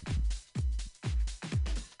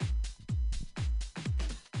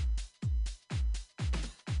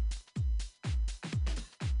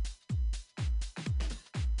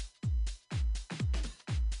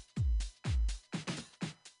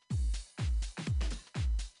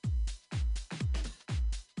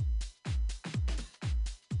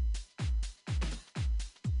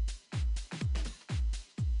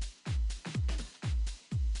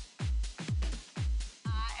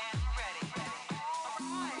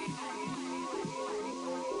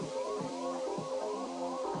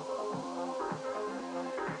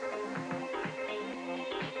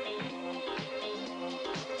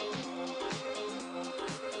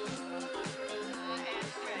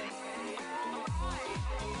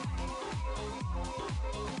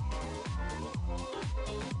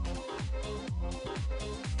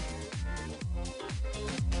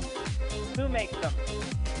 Who makes them?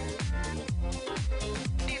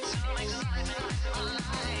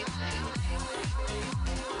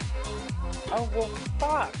 Oh, well,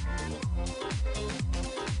 fuck.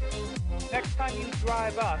 Next time you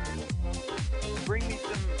drive up, bring me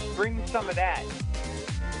some of that.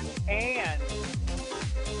 And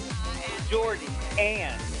Jordy,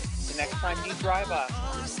 and the next time you drive up.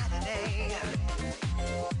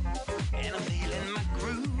 And I'm feeling my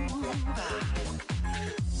groove.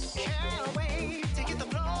 Can't wait to get the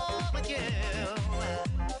floor with you,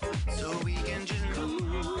 so we can just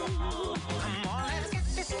move. Come on, let's get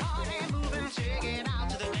this party moving. Take it out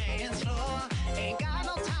to the dance floor. Ain't got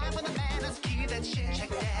no time for the man. Let's keep that shit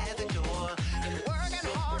checked at the door. Been working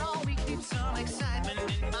hard all week, need some excitement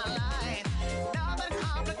in my life. Nothing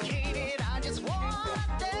complicated, I just wanna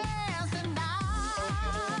dance tonight.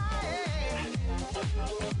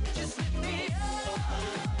 Just let me up.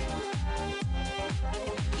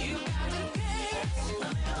 You gotta dance,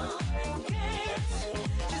 dance.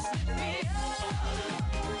 Just let me up.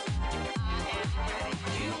 I am ready.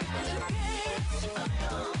 You gotta dance,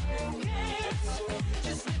 dance.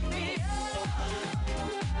 Just let me up.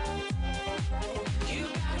 You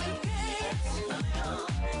gotta dance,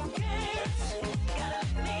 dance. Gotta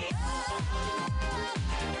let me up.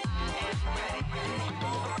 I am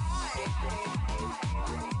ready.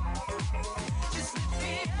 Just let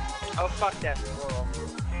me up. Oh, fuck that squirrel.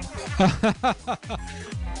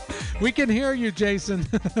 We can hear you, Jason.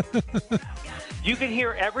 You can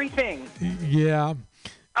hear everything. Yeah.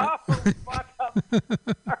 Oh, fuck up.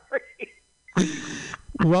 Sorry.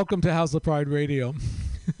 Welcome to House of Pride Radio.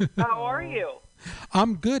 How are you?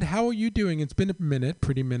 I'm good. How are you doing? It's been a minute,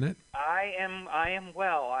 pretty minute. I am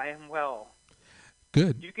well. I am well.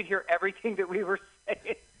 Good. You could hear everything that we were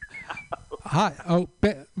saying. Hi. Oh,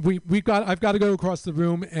 I've got to go across the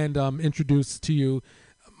room and introduce to you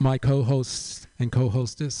my co-host and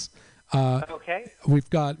co-hostess. Okay. We've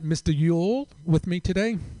got Mr. Yule with me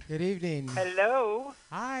today. Good evening. Hello.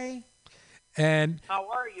 Hi. And How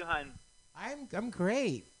are you, hon? I'm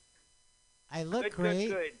great. I look Good, great.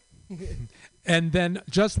 good. and then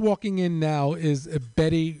just walking in now is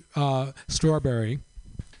Betty Strawberry.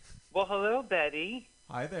 Well, hello, Betty.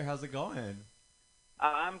 Hi there, how's it going?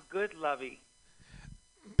 I'm good, lovey.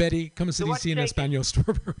 Betty, ¿cómo se So what's dice en shaking? español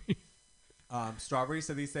strawberry? Strawberry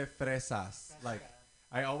se dice fresas. Like,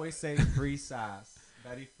 I always say fresas.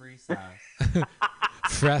 Betty fresas.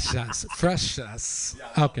 Freshas. Yeah,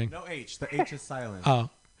 no, Okay. No H. The H is silent. Oh,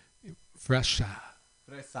 fresha.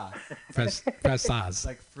 Fresas. Fresas.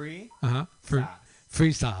 Like free. Uh-huh. Sas.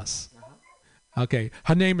 Free sauce. Okay.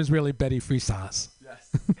 Her name is really Betty Free Sauce. Yes.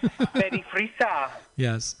 Betty Frisa.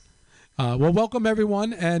 Yes. Well, welcome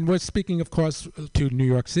everyone, and we're speaking, of course, to New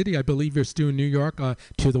York City. I believe you're still in New York,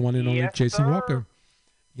 to the one and only Yes, Jason sir. Walker.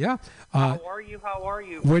 Yeah. How are you? How are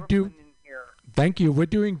you? we're Brooklyn in here. Thank you. We're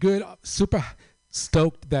doing good. Super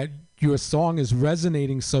stoked that your song is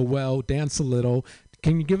resonating so well. Dance a little.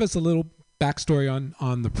 Can you give us a little backstory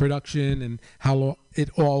on the production and how it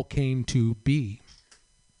all came to be?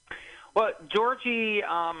 Well, Georgie,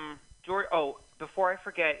 before I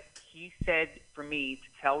forget, he said for me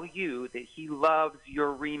to tell you that he loves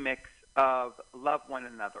your remix of Love One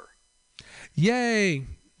Another. Yay.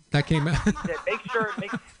 That came out. He said,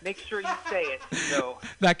 make sure you say it. So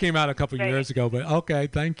That came out a couple years ago, but okay,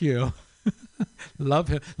 thank you. Love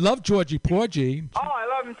him. Love Georgie Porgy. oh, I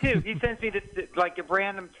love him too. He sends me this like a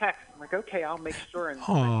random text. I'm like, okay, I'll make sure. And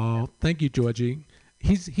Oh, thank you, Georgie.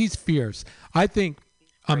 He's fierce. I think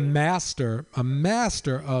a master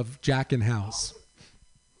of Jack and House.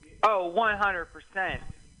 oh, 100%.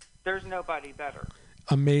 There's nobody better.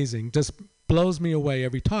 Amazing. Just blows me away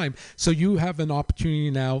every time. So you have an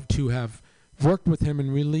opportunity now to have worked with him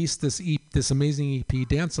and released this amazing EP,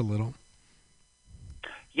 Dance a Little.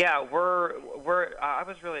 Yeah, we're. I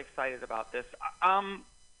was really excited about this.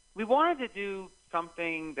 We wanted to do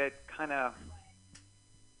something that kind of,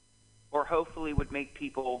 or hopefully would make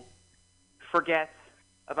people forget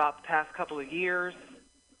about the past couple of years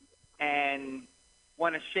and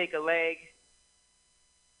want to shake a leg.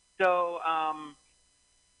 So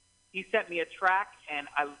he sent me a track, and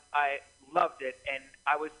I loved it. And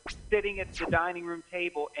I was sitting at the dining room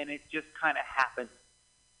table, and it just kind of happened.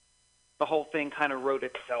 The whole thing kind of wrote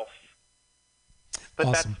itself. But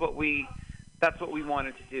Awesome. that's what we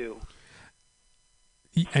wanted to do.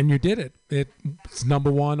 And you did it. It's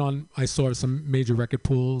number one on. I saw some major record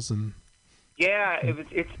pools and. Yeah,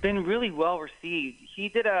 it's been really well received. He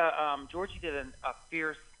did Georgie did a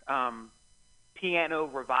fierce piano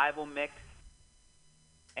revival mix,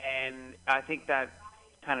 and I think that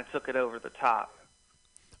kind of took it over the top.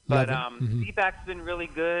 But feedback's been really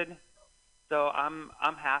good, so I'm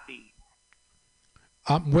happy.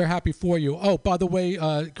 We're happy for you. Oh, by the way,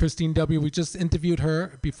 Christine W., we just interviewed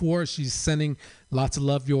her before. She's sending lots of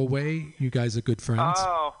love your way. You guys are good friends.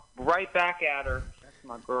 Oh, right back at her. That's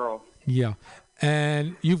my girl. Yeah,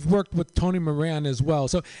 and you've worked with Tony Moran as well.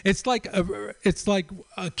 So it's like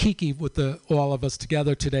a Kiki with all of us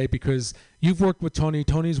together today because you've worked with Tony.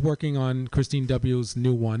 Tony's working on Christine W.'s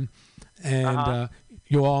new one, and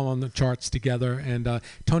you're all on the charts together. And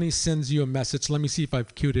Tony sends you a message. Let me see if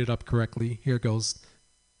I've queued it up correctly. Here goes.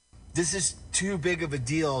 This is too big of a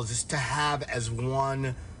deal just to have as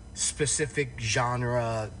one specific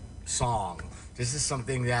genre song. This is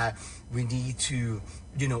something that we need to,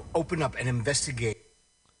 open up and investigate.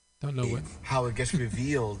 Don't know what. How it gets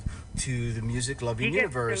revealed to the music-loving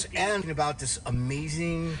universe, and about this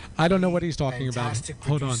amazing. I don't know what he's talking about. Fantastic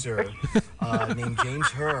Hold on. producer named James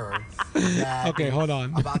Hurd. Okay, hold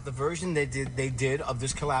on. About the version they did of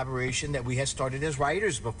this collaboration that we had started as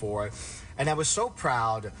writers before, and I was so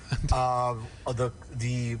proud of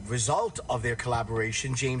the result of their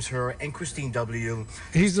collaboration, James Hurd and Christine W.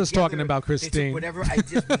 He's just Together, talking about they took Christine. whatever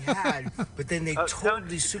ideas we had, but then they totally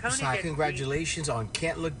Tony supersized. gets Congratulations on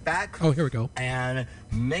Can't Look Back. Oh, here we go. And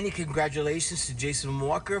many congratulations to Jason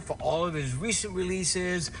Walker for all of his recent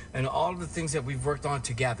releases and all of the things that we've worked on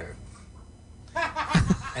together.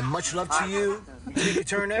 And much love to you, Tina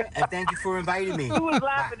Turner, and thank you for inviting me. Who was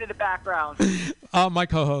laughing in the background? My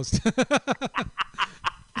co-host.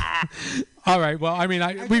 All right. Well, I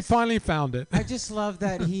mean, we finally found it. I just love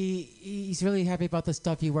that he's really happy about the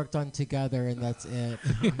stuff he worked on together, and that's it.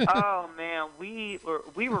 Oh man, we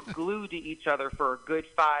were glued to each other for a good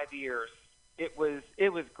 5 years. It was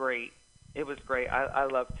great. It was great. I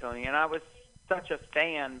love Tony, and I was such a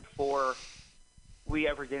fan before we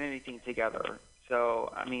ever did anything together.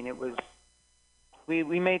 So I mean, it was we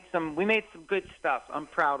made some good stuff. I'm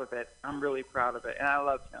proud of it. I'm really proud of it, and I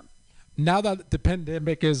love him. Now that the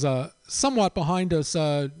pandemic is somewhat behind us,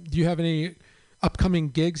 do you have any upcoming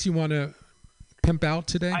gigs you want to pimp out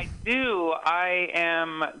today? I do. I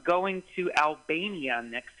am going to Albania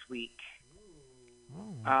next week.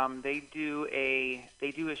 They do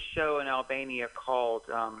a show in Albania called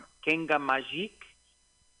Kenga Magic.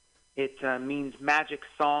 It means magic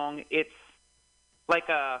song. It's like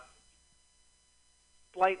a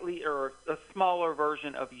slightly or a smaller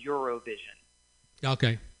version of Eurovision.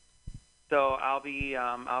 Okay. So I'll be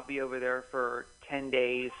over there for 10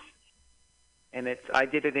 days, and I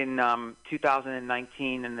did it in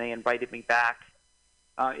 2019, and they invited me back.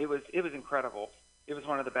 It was incredible. It was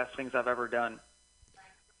one of the best things I've ever done.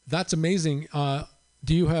 That's amazing.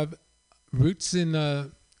 Do you have roots in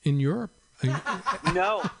Europe?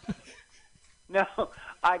 No.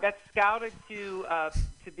 I got scouted to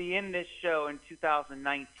be in this show in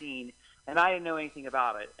 2019, and I didn't know anything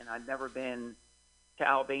about it, and I'd never been to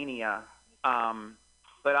Albania.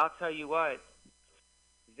 But I'll tell you what,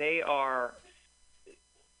 they are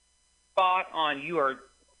spot on. You are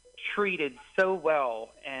treated so well,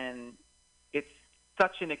 and it's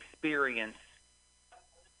such an experience.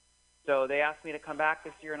 So they asked me to come back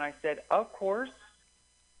this year, and I said, of course.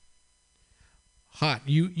 Hot.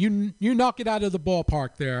 You knock it out of the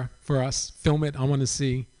ballpark there for us. Film it. I want to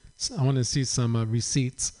see some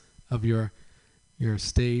receipts. of your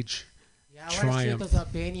stage Yeah, I want to see what triumph. those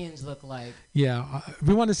Albanians look like. Yeah,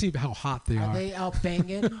 we want to see how hot they Are are. they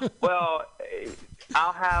Albanian? Well,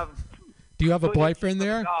 I'll have. Do you have a footage boyfriend from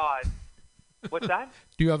there? God. What's that?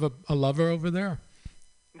 Do you have a lover over there?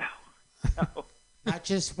 No. Not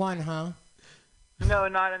just one, huh? No,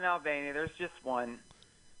 not in Albania. There's just one.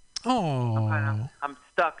 Oh, I'm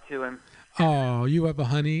stuck to him. oh, you have a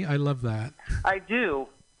honey. I love that. I do.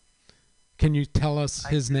 Can you tell us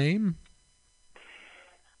his name?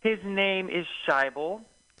 His name is Scheibel.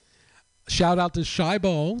 Shout out to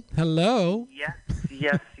Scheibel. Hello. Yes,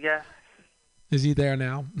 yes, yes. Is he there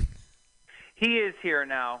now? He is here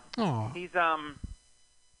now. Oh, He's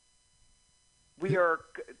We are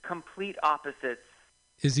complete opposites.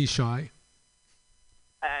 is he shy?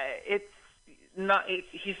 It's not.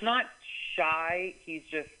 He's not shy. He's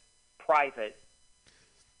just private,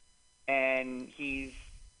 and he's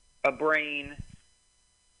a brain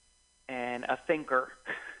and a thinker.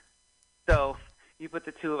 So you put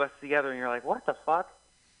the two of us together, and you're like, "What the fuck?"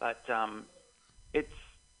 But it's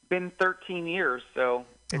been 13 years, so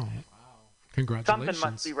Oh, congratulations.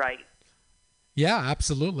 something must be right. Yeah,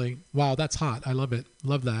 absolutely. Wow, that's hot. I love it.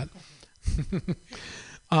 Love that.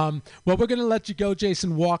 Well, we're going to let you go,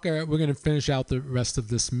 Jason Walker. We're going to finish out the rest of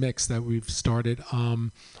this mix that we've started. Now,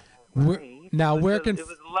 It where was, can it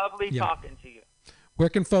was lovely yeah. talking to you. where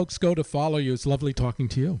can folks go to follow you? It's lovely talking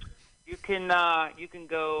to you. You can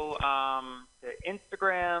go to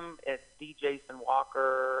Instagram at DJason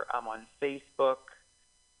Walker. I'm on Facebook,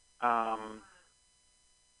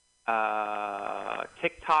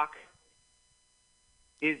 TikTok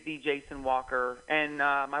is DJason Walker, and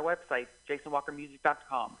my website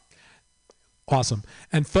jasonwalkermusic.com. Awesome.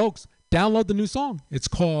 And folks, download the new song. It's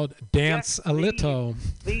called Dance Yes, a Little.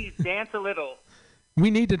 Please dance a little. We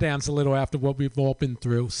need to dance a little after what we've all been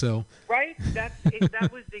through. So Right? That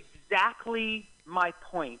was exactly my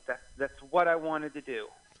point. That's what I wanted to do.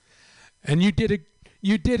 And you did it.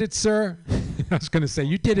 You did it, sir. I was going to say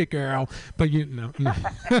you did it, girl, but you no.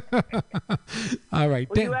 All right.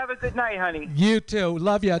 Well, you have a good night, honey. You too.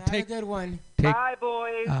 Love ya. Have Take a good one. Bye,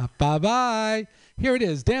 boys. bye bye. Here it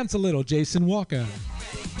is. Dance a little. Jason Walker.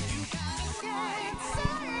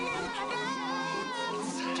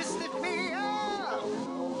 Just lift me up.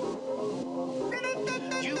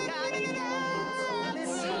 You gotta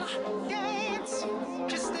dance.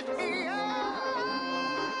 Just lift me up.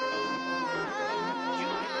 You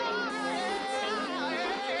gotta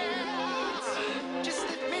just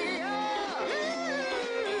lift me up.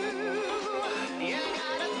 You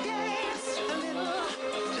gotta dance a little.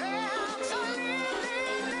 Dance a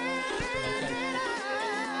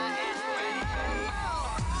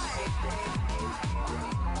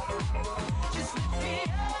just lift me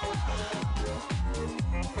up.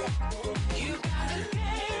 You gotta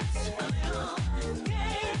dance a little.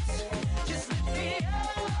 Dance. Just lift me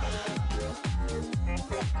up.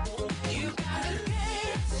 You gotta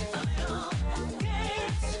dance a little.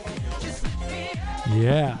 Dance. Just lift me up.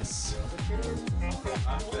 Yes.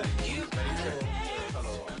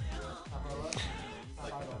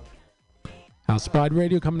 HouseOfPride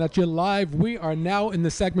Radio coming at you live. We are now in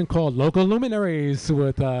the segment called Local Luminaries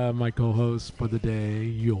with my co-host for the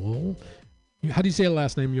day, Yul. How do you say your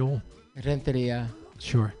last name, Yul? Renteria.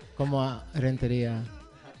 Sure. Como renteria.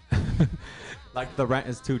 Like the rent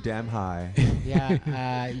is too damn high.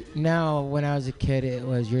 Yeah. Now, when I was a kid, it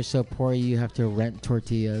was you're so poor you have to rent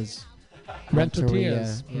tortillas. Rent Renteria,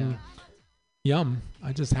 tortillas. Yeah. Mm. Yum.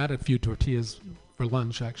 I just had a few tortillas for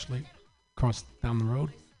lunch, actually, across down the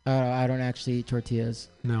road. I don't actually eat tortillas.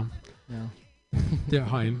 No. No. They're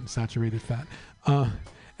high in saturated fat.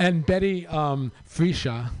 And Betty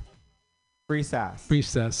Frisha. Free sass. Free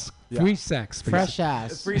sex. Yeah. Free sex. Fresh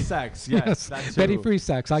ass. Free sex. Yes. Yes. That Betty too. Free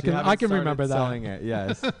Sex. I She can haven't started remember that. Selling it.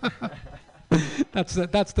 Yes. That's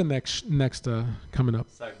the next coming up.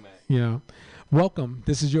 Segment. Yeah. Welcome.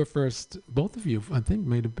 This is your first, both of you, I think,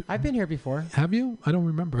 made a bit. I've been here before. Have you? I don't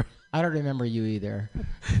remember. I don't remember you either.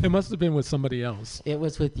 It must have been with somebody else. It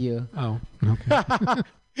was with you. Oh, okay.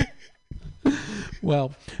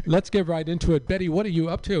 Well, let's get right into it. Betty, what are you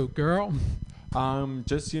up to, girl?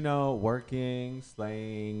 Just working,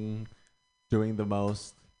 slaying, doing the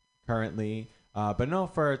most currently. But no,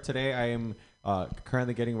 for today I am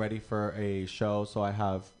currently getting ready for a show. So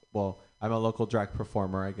I'm a local drag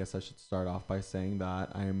performer. I guess I should start off by saying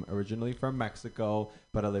that I'm originally from Mexico,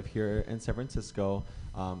 but I live here in San Francisco.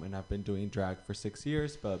 And I've been doing drag for 6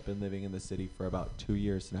 years, but I've been living in the city for about 2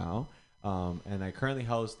 years now. And I currently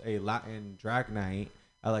host a Latin drag night.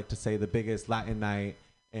 I like to say the biggest Latin night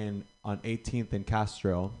on 18th and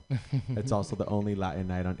Castro. It's also the only Latin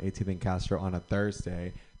night on 18th and Castro on a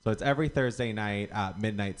Thursday. So it's every Thursday night at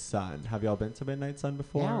Midnight Sun. Have y'all been to Midnight Sun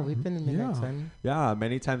before? Yeah, we've been in Midnight Sun. Yeah,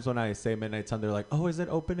 many times when I say Midnight Sun, they're like, "Oh, is it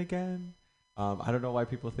open again?" I don't know why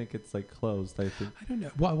people think it's like closed. I don't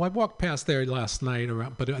know. Well, I walked past there last night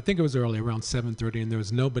around, but I think it was early, around 7:30, and there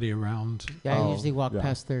was nobody around. Yeah, I usually walk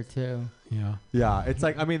past there too. Yeah. Yeah, it's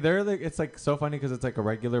like, I mean, they're like, it's like so funny because it's like a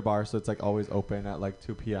regular bar, so it's like always open at like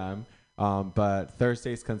 2 p.m. But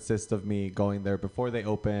Thursdays consist of me going there before they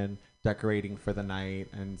open, decorating for the night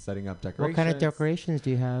and setting up decorations. What kind of decorations do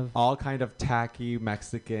you have? All kind of tacky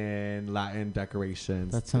Mexican, Latin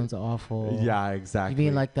decorations. That sounds awful. Yeah, exactly. You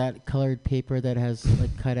mean like that colored paper that has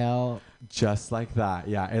like cut out? Just like that.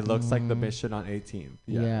 Yeah, it looks like the mission on 18th.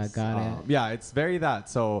 Yes. Yeah, got it. Yeah, it's very that.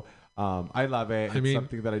 So I love it. It's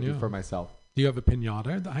something that I do for myself. Do you have a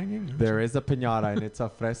piñata hanging? There is a piñata, and it's a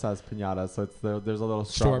fresas piñata, so it's there's a little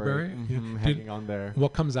strawberry hanging on there.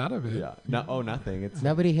 What comes out of it? Yeah, nothing. It's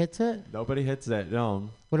nobody hits it. Nobody hits it. No.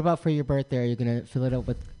 What about for your birthday? Are you gonna fill it up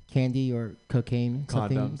with candy or cocaine?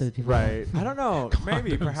 Something Condoms. that people Right. I don't know.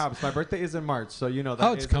 Maybe, perhaps. My birthday is in March, so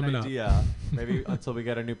that it's is coming an idea. Maybe until we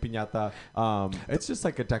get a new piñata. It's just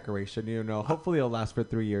like a decoration, Hopefully it'll last for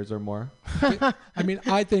 3 years or more. I mean,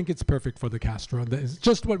 I think it's perfect for the Castro. It's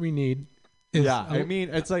just what we need. I mean,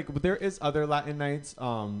 it's like there is other Latin nights.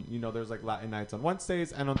 There's like Latin nights on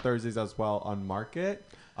Wednesdays and on Thursdays as well on Market.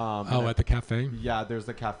 At the cafe? Yeah, there's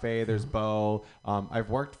the cafe. There's Bo. I've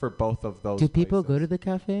worked for both of those. Do people go to the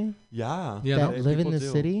cafe? Yeah. That live in the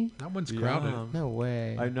city? That one's crowded. No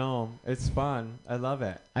way. I know. It's fun. I love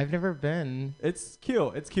it. I've never been. It's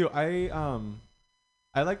cute. It's cute. I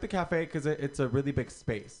like the cafe because it's a really big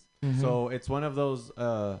space. Mm-hmm. So it's one of those.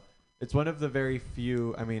 It's one of the very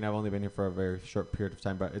few. I mean, I've only been here for a very short period of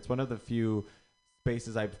time, but it's one of the few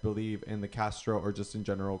spaces I believe in the Castro or just in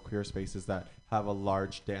general queer spaces that have a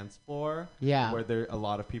large dance floor. Yeah. Where a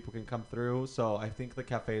lot of people can come through. So I think the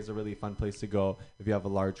cafe is a really fun place to go if you have a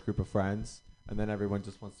large group of friends. And then everyone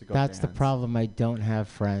just wants to go That's dance. the problem. I don't have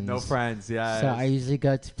friends. No friends, yeah. So I usually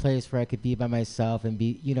go to a place where I could be by myself and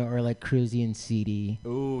be, or like cruisy and seedy.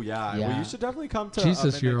 Ooh, yeah. Well, you should definitely come to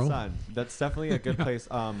Jesus, Midnight Sun. That's definitely a good place.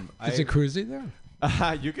 Is it cruisy there?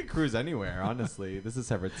 You can cruise anywhere, honestly. This is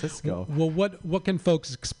San Francisco. Well, what can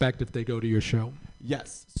folks expect if they go to your show?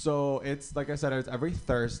 Yes. So it's, like I said, it's every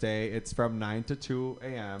Thursday. It's from 9 to 2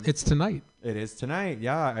 a.m. It's tonight. It is tonight.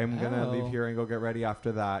 Yeah. I'm going to leave here and go get ready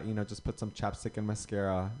after that. Just put some chapstick and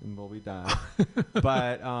mascara and we'll be done.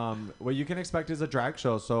 But what you can expect is a drag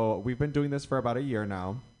show. So we've been doing this for about a year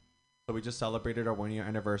now. So we just celebrated our 1 year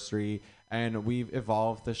anniversary and we've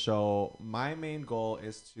evolved the show. My main goal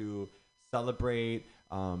is to celebrate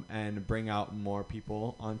and bring out more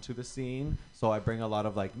people onto the scene. So I bring a lot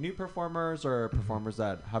of like new performers or performers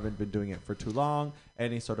that haven't been doing it for too long,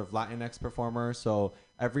 any sort of Latinx performers. So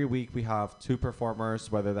every week we have 2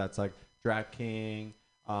 performers, whether that's like drag king,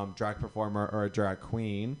 drag performer, or a drag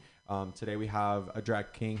queen. Today we have a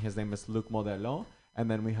drag king. His name is Luke Modelo.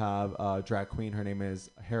 And then we have a drag queen. Her name is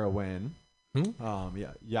Heroine.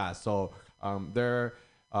 So they're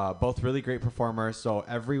both really great permers. So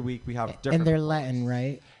every week we have different. And they're Latin,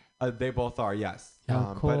 right? They both are, yes.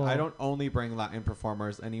 Oh, cool. But I don't only bring Latin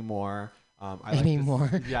performers anymore. Anymore.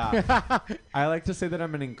 I like to say that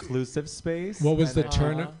I'm an inclusive space. What was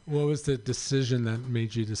What was the decision that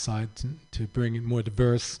made you decide to bring in more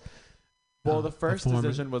diverse? Well, the first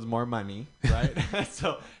decision was more money, right?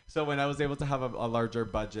 So when I was able to have a larger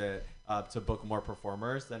budget to book more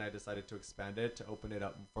performers, then I decided to expand it, to open it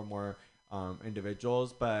up for more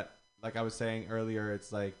individuals. But like I was saying earlier,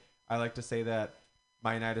 it's like I like to say that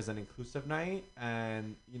my night is an inclusive night.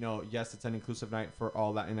 And, yes, it's an inclusive night for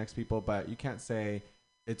all Latinx people, but you can't say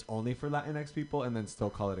it's only for Latinx people and then still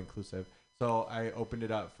call it inclusive. So I opened it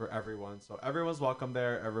up for everyone. So everyone's welcome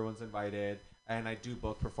there. Everyone's invited. And I do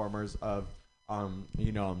book performers of,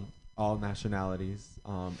 all nationalities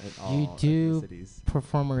and all ethnicities.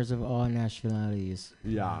 Performers of all nationalities.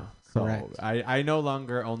 Yeah. Correct. So I no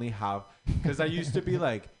longer only have, because I used to be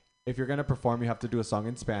like, if you're going to perform, you have to do a song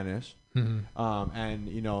in Spanish. Mm-hmm.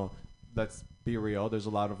 And, let's be real. There's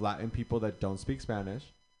a lot of Latin people that don't speak Spanish.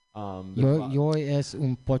 Yo es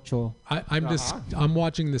un pocho. I'm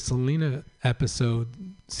watching the Selena episode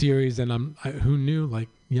series, and who knew? Like,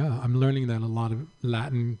 I'm learning that a lot of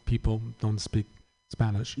Latin people don't speak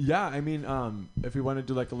Spanish. Yeah, I mean, if we want to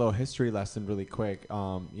do like a little history lesson really quick,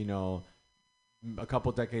 a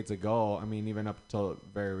couple decades ago, I mean, even up till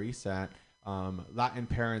very recent, Latin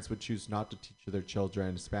parents would choose not to teach their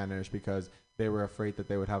children Spanish because they were afraid that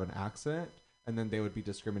they would have an accent, and then they would be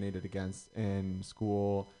discriminated against in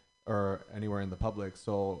school or anywhere in the public.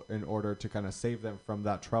 So in order to kind of save them from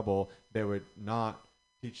that trouble, they would not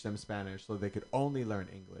teach them Spanish so they could only learn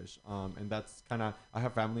English. And that's kind of, I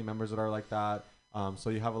have family members that are like that. So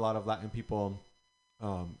you have a lot of Latin people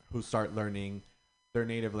who start learning their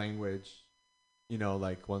native language, you know,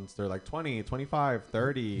 like once they're like 20, 25,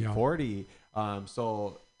 30, 40.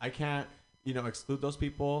 So I can't, you know, exclude those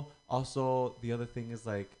people. Also, the other thing is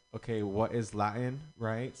like, okay, what is Latin,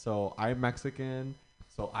 right? So I'm Mexican,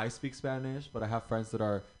 so I speak Spanish, but I have friends that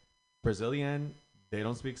are Brazilian. They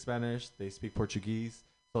don't speak Spanish. They speak Portuguese.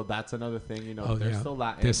 So that's another thing, you know, they're still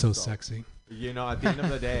Latin. They're so sexy. You know, at the end of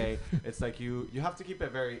the day, it's like you have to keep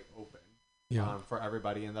it very open for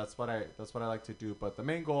everybody. And that's what I like to do. But the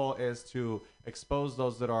main goal is to expose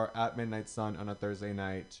those that are at Midnight Sun on a Thursday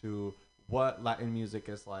night to what Latin music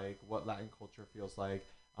is like, what Latin culture feels like.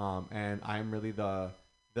 And I'm really the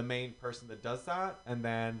main person that does that. And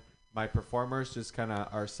then my performers just kind of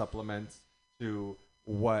are supplements to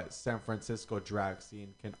what San Francisco drag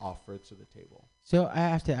scene can offer to the table. So I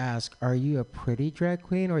have to ask, are you a pretty drag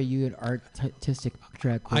queen or are you an artistic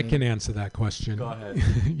drag queen? I can answer that question. Go ahead.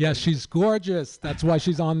 Yeah, she's gorgeous. That's why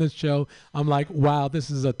she's on this show. I'm like, wow, this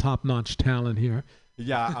is a top-notch talent here.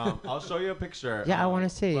 Yeah, I'll show you a picture. Yeah, I want to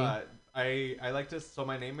see. But I like to, so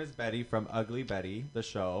my name is Betty from Ugly Betty, the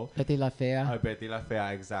show. Betty La Fea. Betty La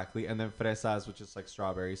Fea, exactly. And then Fresas, which is like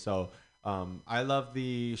strawberry. So I love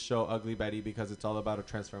the show Ugly Betty because it's all about a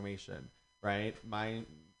transformation, right? My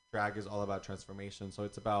drag is all about transformation. So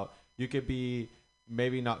it's about, you could be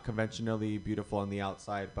maybe not conventionally beautiful on the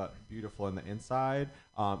outside, but beautiful on the inside.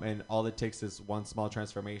 And all it takes is one small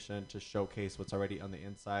transformation to showcase what's already on the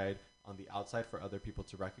inside, on the outside for other people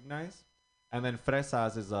to recognize. And then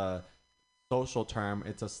Fresas is a social term.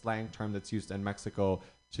 It's a slang term that's used in Mexico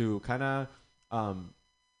to kind of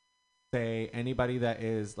say anybody that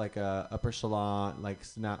is like a upper echelon, like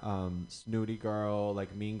snooty girl,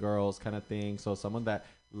 like mean girls kind of thing. So someone that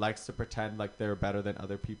likes to pretend like they're better than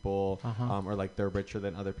other people, or like they're richer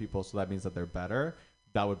than other people. So that means that they're better.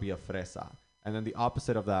 That would be a fresa. And then the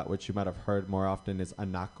opposite of that, which you might have heard more often, is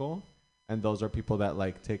anaco. And those are people that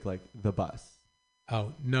like take like the bus.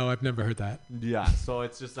 Oh, no, I've never heard that. Yeah, so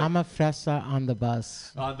it's just like... I'm a fresa on the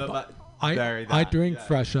bus. On the bus. I drink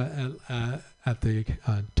fresha at the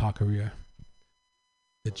taqueria.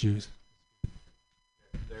 The juice.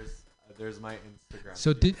 There's my Instagram.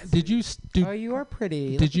 So did you do... Oh, you are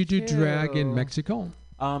pretty. Did you do drag in Mexico?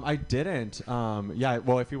 I didn't. Yeah,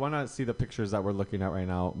 well, if you want to see the pictures that we're looking at right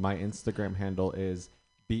now, my Instagram handle is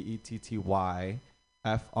BETTYFRESAS.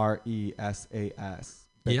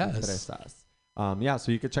 Yes. Yeah,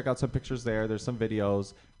 so you could check out some pictures there. There's some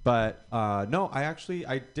videos. But no,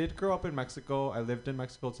 I did grow up in Mexico. I lived in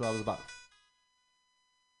Mexico till I was about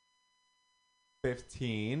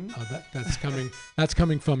 15. Oh, that's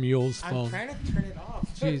coming from Yule's phone. I'm trying to turn it off.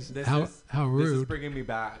 Jeez, how rude. This is bringing me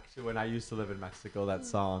back to when I used to live in Mexico, that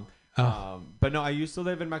song. But no, I used to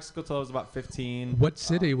live in Mexico till I was about 15. What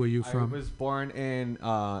city were you from? I was born in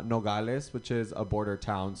Nogales, which is a border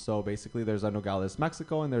town. So basically there's a Nogales,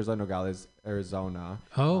 Mexico, and there's a Nogales, Arizona.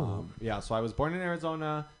 Oh. Yeah, so I was born in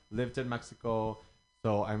Arizona, lived in Mexico.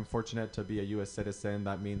 So I'm fortunate to be a U.S. citizen.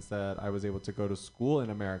 That means that I was able to go to school in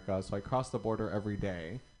America. So I crossed the border every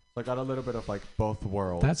day. So I got a little bit of like both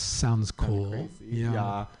worlds. That sounds cool. Crazy.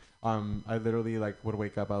 Yeah. I literally like would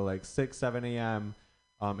wake up at like 6, 7 a.m.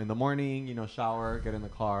 In the morning, you know, shower, get in the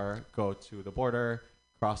car, go to the border,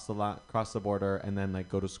 cross the border, and then like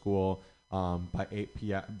go to school by 8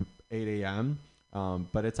 a.m.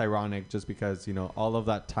 But it's ironic just because, you know, all of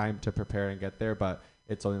that time to prepare and get there, but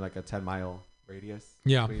it's only like a 10-mile radius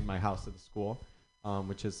between my house and the school,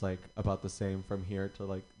 which is like about the same from here to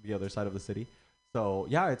like the other side of the city. So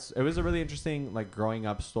yeah, it was a really interesting like growing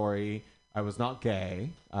up story. I was not gay.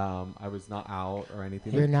 I was not out or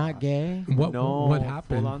anything. You're like not that. gay? What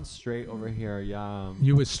happened? Full on straight over here. Yeah.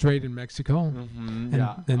 You were straight in Mexico?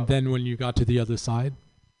 Mm-hmm, and then when you got to the other side?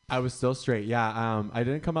 I was still straight. Yeah. I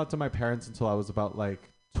didn't come out to my parents until I was about like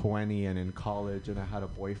 20 and in college, and I had a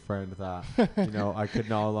boyfriend that, you know, I could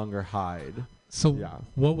no longer hide. So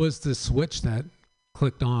what was the switch that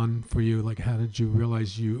clicked on for you? Like, how did you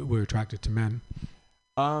realize you were attracted to men?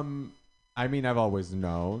 I mean, I've always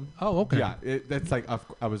known. Oh, okay. Yeah, it's like,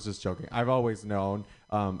 I was just joking. I've always known.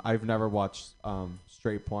 I've never watched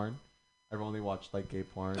straight porn. I've only watched like gay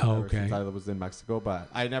porn ever since I was in Mexico, but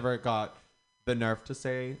I never got the nerve to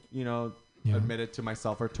say, you know, admit it to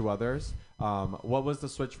myself or to others. What was the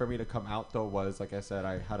switch for me to come out though was, like I said,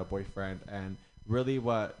 I had a boyfriend, and really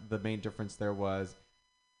what the main difference there was,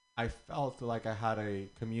 I felt like I had a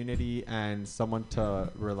community and someone to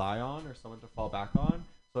rely on or someone to fall back on.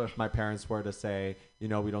 So if my parents were to say, we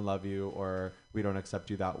don't love you or we don't accept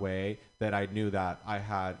you that way, then I knew that I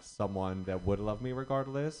had someone that would love me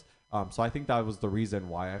regardless. So I think that was the reason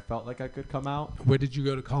why I felt like I could come out. Where did you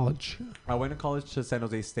go to college? I went to college to San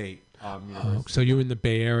Jose State University. So you were in the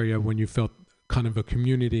Bay Area when you felt kind of a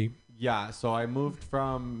community. Yeah, so I moved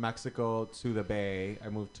from Mexico to the Bay. I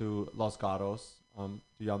moved to Los Gatos. Do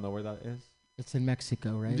y'all know where that is? It's in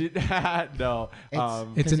Mexico, right? No.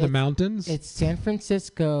 It's in the mountains? It's San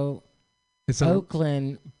Francisco, It's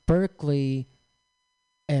Oakland, Berkeley,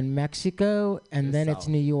 and Mexico, and then it's south.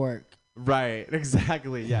 New York. Right,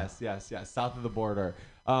 exactly. Yes. South of the border.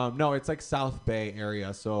 No, it's like South Bay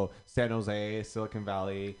area. So San Jose, Silicon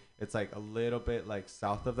Valley. It's like a little bit like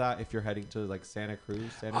south of that if you're heading to like Santa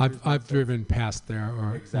Cruz. I've driven past there.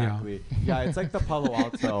 Exactly. Yeah, it's like the Palo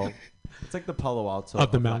Alto. It's like the Palo Alto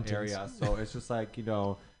of the that mountains area. So it's just like,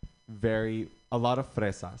 a lot of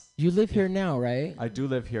fresas. You live here now, right? I do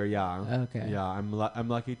live here, yeah. Okay. Yeah, I'm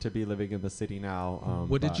lucky to be living in the city now.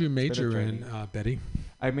 What did you but it's been a major in, journey. Betty?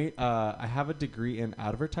 I have a degree in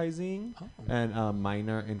advertising and a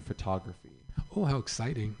minor in photography. Oh, how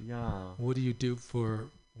exciting. Yeah. What do you do for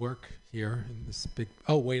work here in this big...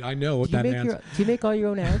 Oh, wait, I know what Do you that make answer... do you make all your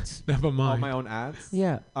own ads? Never All mind. my own ads?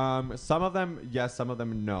 Yeah. Some of them, yes. Some of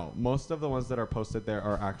them, no. Most of the ones that are posted there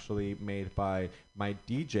are actually made by my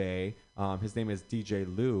DJ. His name is DJ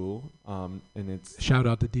Lou, and it's... Shout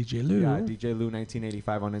out to DJ Lou. Yeah, DJ Lou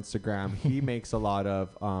 1985 on Instagram. He makes a lot of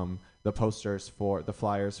the posters for the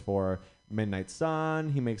flyers for Midnight Sun.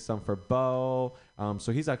 He makes some for Bo.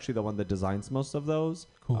 So he's actually the one that designs most of those.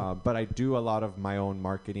 Cool. But I do a lot of my own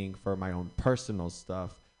marketing for my own personal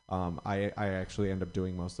stuff. I actually end up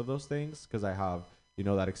doing most of those things because I have,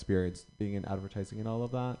 that experience being in advertising and all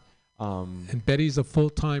of that. And Betty's a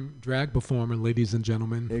full-time drag performer, ladies and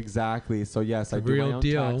gentlemen. Exactly. So yes, I do real my own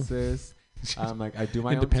deal. taxes. I do my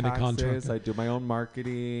own Independent taxes. contractor. I do my own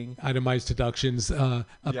marketing. Itemized deductions, a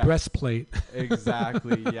Yes. breastplate.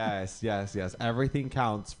 Exactly. Yes. Everything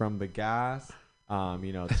counts from the gas,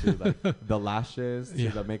 to like the lashes, to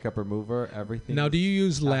the makeup remover, everything. Now, do you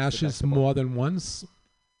use lashes deductible. more than once?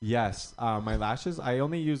 Yes. My lashes, I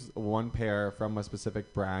only use one pair from a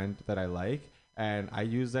specific brand that I like, and I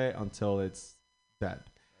use it until it's dead.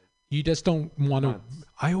 You just don't want to...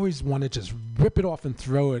 I always want to just rip it off and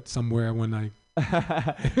throw it somewhere when I...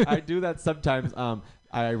 I do that sometimes.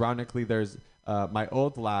 Ironically, there's my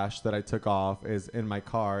old lash that I took off is in my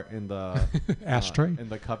car in the ashtray? In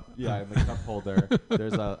the cup. Yeah, in the cup holder.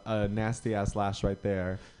 There's a nasty ass lash right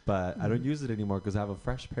there, but I don't use it anymore because I have a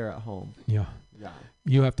fresh pair at home. Yeah. Yeah.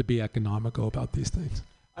 You have to be economical about these things.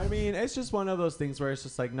 I mean, it's just one of those things where it's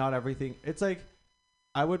just like not everything. It's like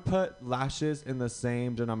I would put lashes in the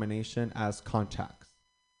same denomination as contacts.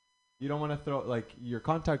 You don't want to throw, like, your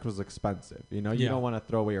contact was expensive. You don't want to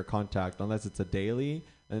throw away your contact unless it's a daily.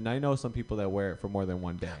 And I know some people that wear it for more than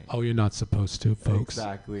one day. Oh, you're not supposed to, folks.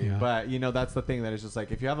 Exactly. Yeah. But, that's the thing that is just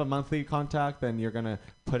like, if you have a monthly contact, then you're going to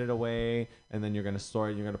put it away and then you're going to store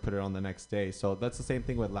it. You're going to put it on the next day. So that's the same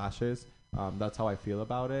thing with lashes. That's how I feel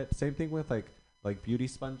about it. Same thing with like beauty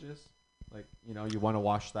sponges. Like, you want to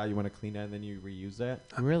wash that, you want to clean it, and then you reuse it.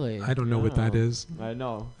 Really? I don't know what that is. I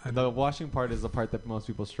know. The washing part is the part that most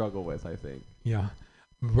people struggle with, I think. Yeah.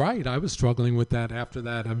 Right. I was struggling with that after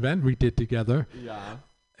that event we did together. Yeah.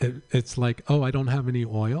 It's like, oh, I don't have any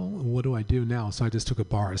oil. What do I do now? So I just took a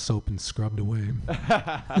bar of soap and scrubbed away.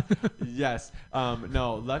 Yes.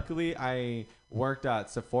 No, luckily I worked at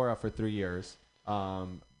Sephora for 3 years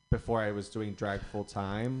before I was doing drag full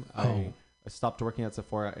time. I stopped working at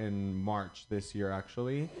Sephora in March this year,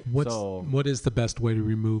 actually. What is the best way to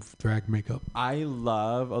remove drag makeup? I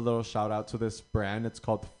love a little shout out to this brand. It's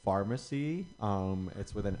called Pharmacy.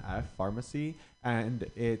 It's with an F, Pharmacy, and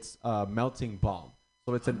it's a melting balm.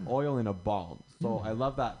 So it's an oil in a balm. So I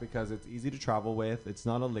love that because it's easy to travel with. It's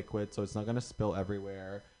not a liquid, so it's not going to spill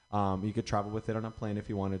everywhere. You could travel with it on a plane if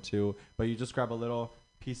you wanted to, but you just grab a little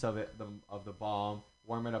piece of it, of the balm,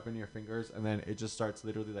 warm it up in your fingers, and then it just starts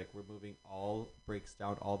literally like breaks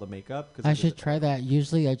down all the makeup. I should try that.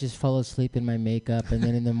 Usually I just fall asleep in my makeup, and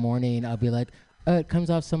then in the morning I'll be like, oh, it comes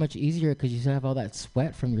off so much easier because you still have all that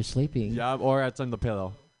sweat from your sleeping. Yeah, or it's on the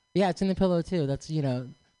pillow. Yeah, it's in the pillow too. That's,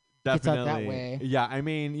 Definitely. It's out that way. Yeah, I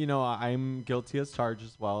mean, I'm guilty as charged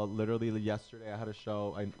as well. Literally yesterday I had a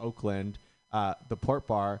show in Oakland, the Port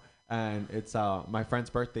Bar, and it's my friend's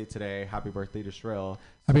birthday today. Happy birthday to Shrill.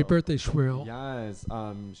 Happy birthday, Shrill. Yes.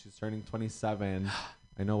 She's turning 27.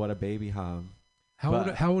 I know, what a baby, huh? How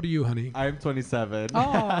old are you, honey? I'm 27.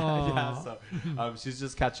 Oh. Yeah, so she's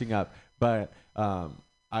just catching up. But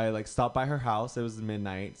I stopped by her house. It was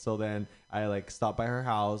midnight. So then I stopped by her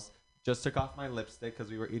house, just took off my lipstick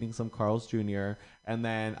because we were eating some Carl's Jr. And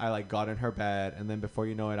then I like got in her bed, and then before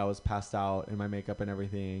you know it, I was passed out in my makeup and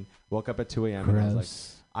everything. Woke up at 2 a.m. and I was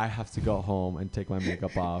like, I have to go home and take my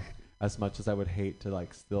makeup off. As much as I would hate to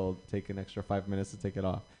like still take an extra 5 minutes to take it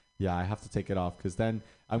off. Yeah, I have to take it off because then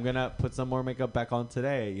I'm gonna put some more makeup back on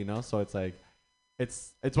today, you know? So it's like,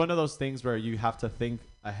 it's one of those things where you have to think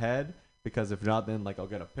ahead, because if not, then like I'll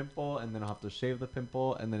get a pimple and then I'll have to shave the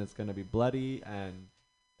pimple and then it's gonna be bloody and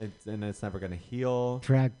it's never gonna heal.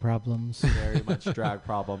 Drag problems. Very much drag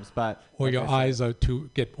problems, but Or like your I said, eyes are to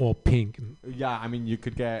get all pink. yeah, I mean, you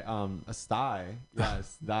could get a sty.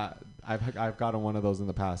 Yes, that I've gotten one of those in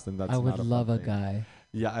the past, and that's I would not love a thing. guy.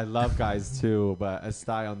 Yeah, I love guys too, but a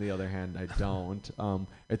sty on the other hand, I don't.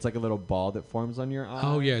 It's like a little ball that forms on your eye.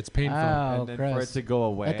 Oh yeah, it's painful. Oh, and then for it gross. to go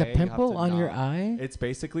away, Like a you have pimple to on your not- eye? It's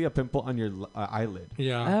basically a pimple on your eyelid.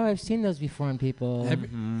 Yeah. Oh, I've seen those before on people.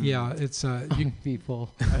 Yeah, it's you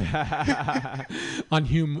People. on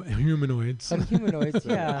humanoids. On humanoids,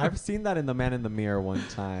 yeah. I've seen that in The Man in the Mirror one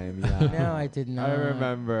time. Yeah. No, I did not. I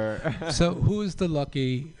remember. So who is the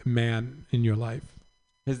lucky man in your life?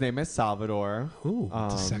 His name is Salvador. Ooh,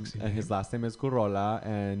 that's a sexy and name. his last name is Curola,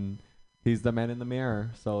 and he's the man in the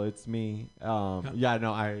mirror. So it's me. Yeah,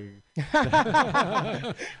 no,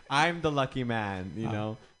 I'm the lucky man. You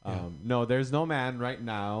know. No, there's no man right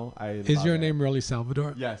now. Is love your it. name really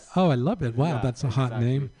Salvador? Yes. Oh, I love it. Wow, Yeah, that's a hot exactly.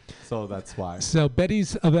 name. So that's why. So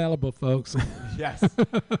Betty's available, folks. Yes.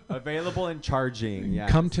 Available and charging. Yes.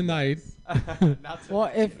 Come tonight. Not Well,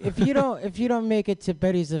 if you don't make it to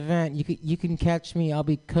Betty's event, you can catch me. I'll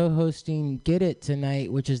be co-hosting Get It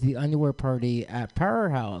tonight, which is the underwear party at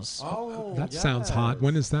Powerhouse. Oh, That sounds hot.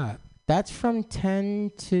 When is that? That's from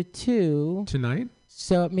 10 to 2. Tonight?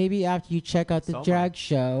 So maybe after you check out the Soma. drag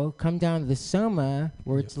show, come down to the Soma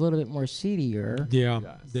where it's a little bit more seedier. Yeah,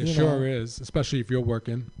 Yes. there You sure know. is, especially if you're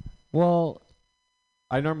working. Well,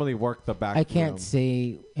 I normally work the back. I can't room.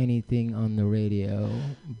 say anything on the radio,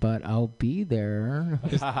 but I'll be there.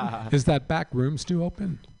 Is that back room still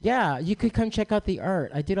open? Yeah, you could come check out the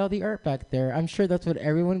art. I did all the art back there. I'm sure that's what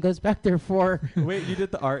everyone goes back there for. Wait, you did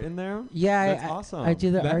the art in there? Yeah, That's awesome. I do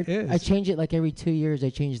the That art. is. I change it like every 2 years. I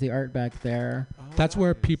change the art back there. That's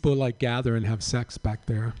where people like gather and have sex back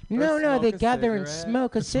there. No, smoke they a gather and cigarette.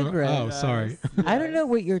 smoke a cigarette. Oh, sorry. I don't know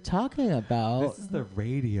what you're talking about. This is the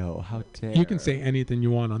radio. How dare You can say anything you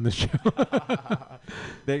want on the show.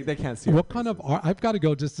 they can't see. What our kind of faces. art? I've got to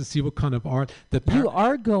go just to see what kind of art. You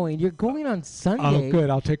are going. You're going on Sunday. Oh, good.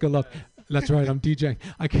 I'll take a look. That's right. I'm DJing.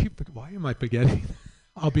 Why am I forgetting?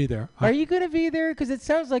 I'll be there. Are you going to be there? Because it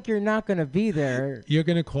sounds like you're not going to be there. You're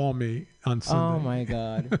going to call me on Sunday. Oh, my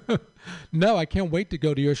God. No, I can't wait to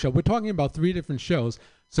go to your show. We're talking about 3 different shows.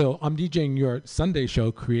 So I'm DJing your Sunday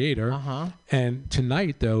show, Creator. Uh-huh. And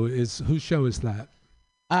tonight, though, whose show is that?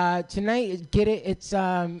 Tonight, Get It. It's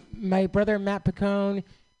my brother, Matt Picone,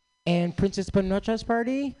 and Princess Panocha's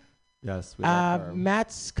party. Yes, we love her.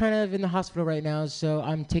 Matt's kind of in the hospital right now, so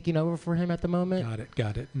I'm taking over for him at the moment.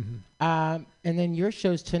 Got it. Mhm. And then your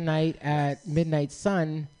show's tonight at Midnight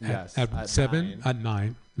Sun. Yes, At 7? 9. At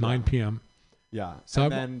 9 p.m. Yeah. So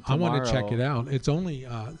And then I want to check it tomorrow- out. It's only,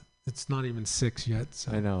 it's not even 6 yet.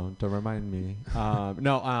 So. I know. Don't remind me.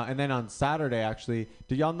 And then on Saturday, actually,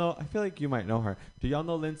 do y'all know? I feel like you might know her. Do y'all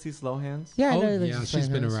know Lindsay Slowhands? Yeah, I Oh, know that yeah, she's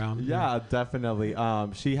been around. Yeah, definitely.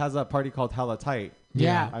 She has a party called Hella Tight.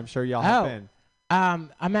 Yeah. I'm sure y'all have Oh. been.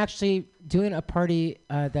 I'm actually doing a party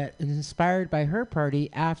that is inspired by her party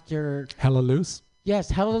after. Hella Loose? Yes,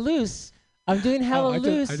 Hella Loose. I'm doing Hella I just-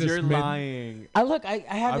 Loose. I just You're made- lying. Look, I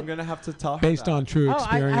haven't. I'm gonna have to tell her. Based that. on true I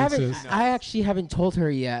experiences. haven't. I actually haven't told her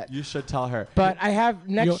yet. You should tell her. But I have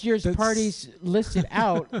next year's that's- parties listed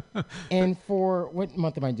out, and for what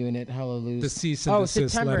month am I doing it? Hella Loose. The cease and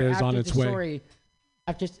desist September. letter is after on the its way. Sorry,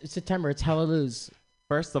 after September, it's Hella Loose.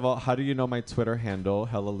 First of all, how do you know my Twitter handle,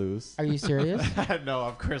 Hella Loose? Are you serious? No,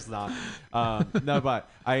 of course not. No, but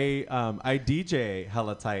I DJ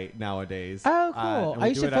Hella Tight nowadays. Oh, cool. and I we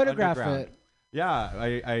used do to at photograph Underground. it.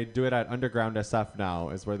 Yeah, I do it at Underground SF now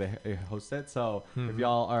is where they host it. So if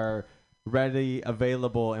y'all are ready,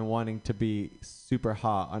 available, and wanting to be super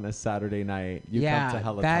hot on a Saturday night, you come to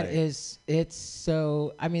Hella that Tight. it's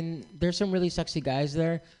so. I mean, there's some really sexy guys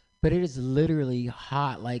there, but it is literally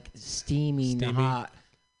hot, like steaming Steamy. hot.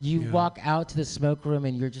 You Yeah. walk out to the smoke room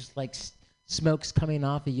and you're just like smoke's coming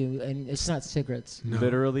off of you, and it's not cigarettes. No.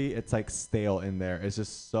 Literally, it's like stale in there. It's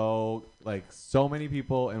just so many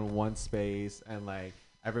people in one space, and like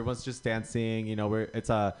everyone's just dancing. You know, it's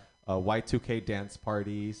a Y2K dance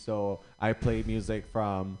party. So I play music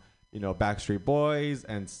from Backstreet Boys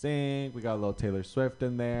and sing. We got a little Taylor Swift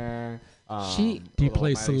in there. Do you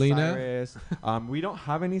play Miley Selena? Cyrus. We don't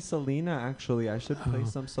have any Selena, actually. I should play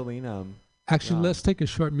some Selena. Actually, Yeah. let's take a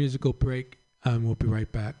short musical break. We'll be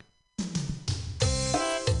right back.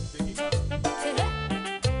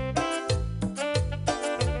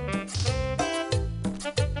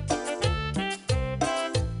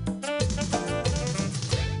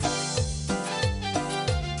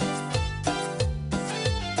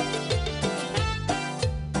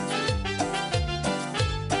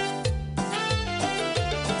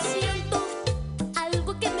 Siento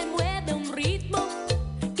algo que me mueve, un ritmo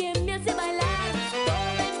que me hace bailar.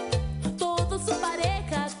 Tomen todos su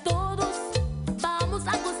pareja, todos vamos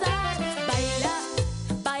a gozar. Baila,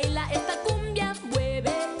 baila esta cumbia,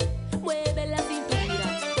 mueve, mueve la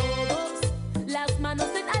cintura. Todos las manos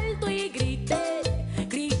en alto y griten,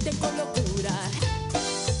 griten con locura.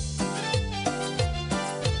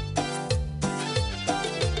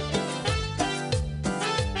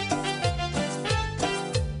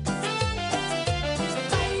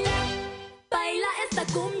 Baila, baila esta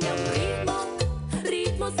cumbia, un ritmo,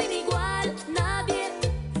 ritmo sin igual. Nadie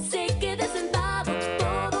se quede sentado,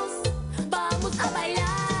 todos vamos a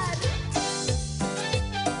bailar.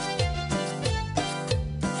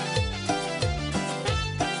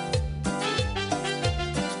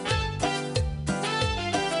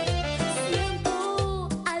 Siento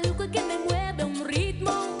algo que me mueve, un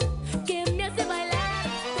ritmo que me hace bailar.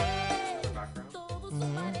 Todos su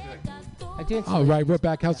pareja, I do All right, we're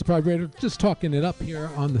back. House of Pride Radio. Just talking it up here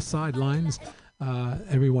on the sidelines.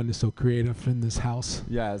 Everyone is so creative in this house.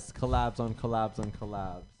 Yes, collabs on collabs on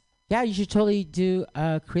collabs. Yeah, you should totally do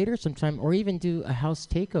a creator sometime, or even do a house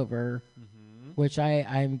takeover, which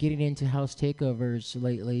I'm getting into house takeovers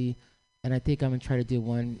lately, and I think I'm gonna try to do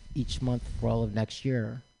one each month for all of next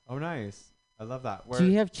year. Oh, nice. I love that. Do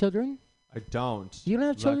you have children? I don't. You don't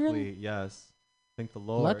have children? Luckily, yes. Thank the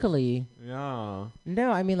Lord. Luckily, Yeah.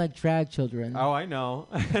 no. I mean like drag children. Oh, I know.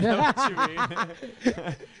 I know what you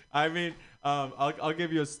mean. I mean, I'll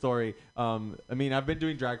give you a story. I mean, I've been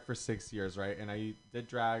doing drag for 6 years, right? And I did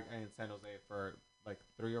drag in San Jose for like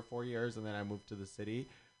 3 or 4 years, and then I moved to the city.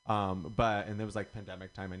 And it was like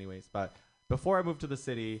pandemic time, anyways. But before I moved to the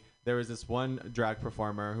city, there was this one drag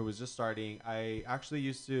performer who was just starting. I actually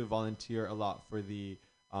used to volunteer a lot for the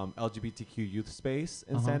LGBTQ youth space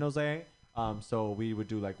in San Jose. So we would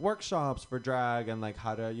do like workshops for drag and like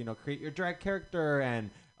how to, create your drag character. And,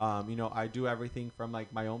 I do everything from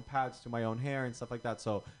like my own pads to my own hair and stuff like that.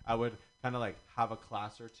 So I would kind of like have a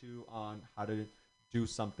class or two on how to do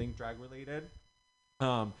something drag related.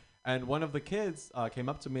 And one of the kids came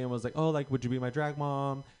up to me and was like, oh, like, would you be my drag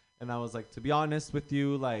mom? And I was like, to be honest with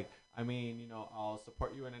you, like, I mean, I'll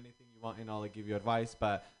support you in anything you want and I'll like give you advice.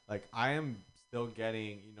 But like, I am still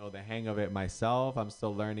getting, the hang of it myself. I'm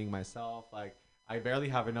still learning myself. Like, I barely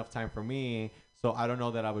have enough time for me. So I don't know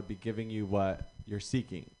that I would be giving you what you're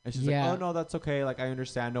seeking. And she's like, oh, no, that's okay. Like, I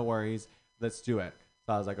understand. No worries. Let's do it.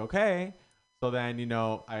 So I was like, okay. So then,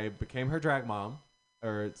 I became her drag mom,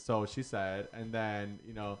 or so she said. And then,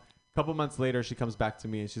 a couple months later, she comes back to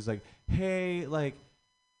me and she's like, hey, like,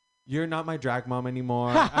 you're not my drag mom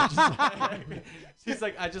anymore. She's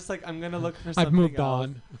like, I'm going to look for something I've moved else.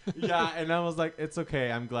 on. Yeah. And I was like, it's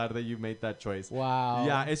okay. I'm glad that you made that choice. Wow.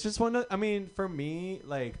 Yeah. It's just for me,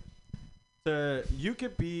 like, you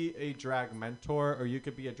could be a drag mentor or you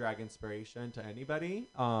could be a drag inspiration to anybody.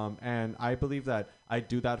 And I believe that I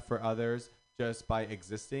do that for others just by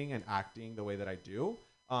existing and acting the way that I do.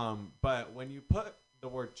 But when you put the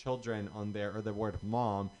word children on there or the word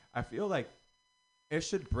mom, I feel like it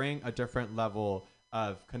should bring a different level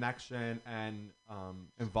of connection and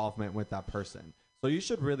involvement with that person. So you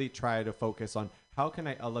should really try to focus on how can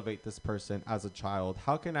I elevate this person as a child?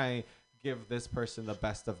 How can I give this person the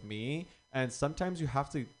best of me? And sometimes you have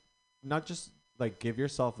to not just like give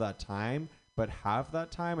yourself that time, but have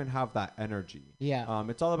that time and have that energy. Yeah.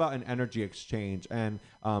 It's all about an energy exchange. And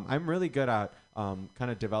I'm really good at kind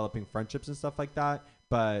of developing friendships and stuff like that.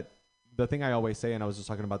 But the thing I always say, and I was just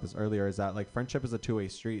talking about this earlier, is that like friendship is a two-way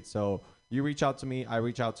street. So you reach out to me, I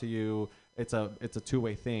reach out to you. It's a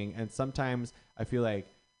two-way thing. And sometimes I feel like,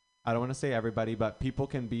 I don't want to say everybody, but people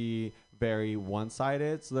can be very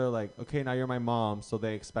one-sided. So they're like, okay, now you're my mom. So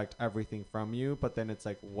they expect everything from you. But then it's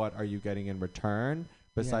like, what are you getting in return?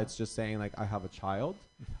 Besides just saying like, I have a child.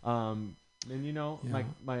 And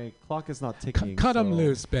my clock is not ticking. Cut them so-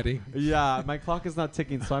 loose, Betty. Yeah, my clock is not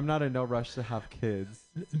ticking, so I'm not in no rush to have kids.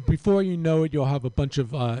 Before you know it, you'll have a bunch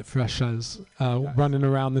of freshas running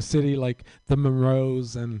around the city like the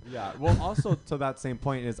Monroes and. Yeah. Well, also to that same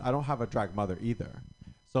point is I don't have a drag mother either,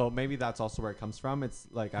 so maybe that's also where it comes from. It's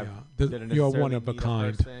like I Yeah. didn't You're necessarily one of a need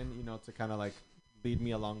kind. person, to kind of like lead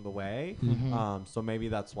me along the way. Mhm. So maybe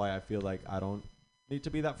that's why I feel like I don't need to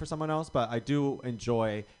be that for someone else, but I do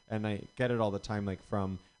enjoy, and I get it all the time, like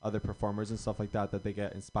from other performers and stuff like that they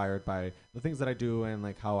get inspired by the things that I do and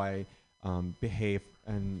like how I behave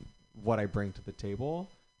and what I bring to the table.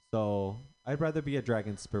 So I'd rather be a drag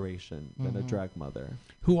inspiration than a drag mother.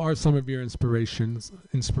 Who are some of your inspirations?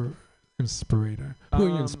 Inspirator. Who are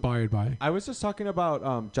you inspired by? I was just talking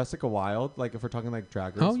about Jessica Wilde. Like if we're talking like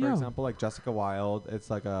Drag Race, for example, like Jessica Wilde, it's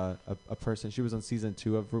like a person. She was on season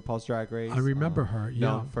 2 of RuPaul's Drag Race. I remember her. Yeah.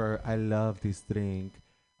 Known for I love this drink.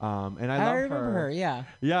 And I love remember her. Yeah.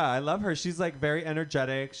 Yeah, I love her. She's like very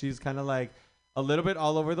energetic. She's kind of like a little bit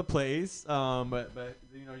all over the place. But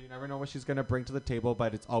you know, you never know what she's gonna bring to the table.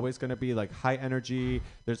 But it's always gonna be like high energy.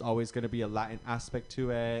 There's always gonna be a Latin aspect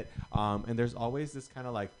to it. And there's always this kind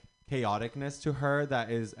of like chaoticness to her that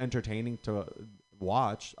is entertaining to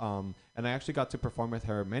watch. And I actually got to perform with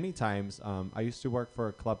her many times. I used to work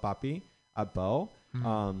for Club Papi at Bo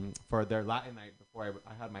for their Latin night before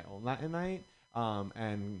I had my own Latin night.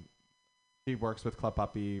 And she works with Club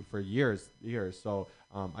Papi for years. So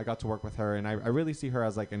I got to work with her, and I really see her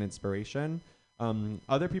as like an inspiration.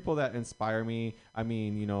 Other people that inspire me, I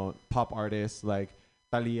mean, you know, pop artists like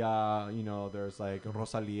Thalia, you know, there's like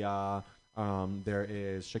Rosalia, there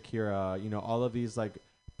is Shakira, you know, all of these like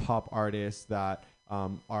pop artists that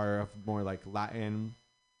are of more like Latin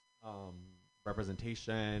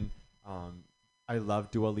representation. I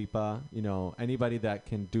love Dua Lipa. You know, anybody that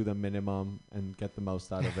can do the minimum and get the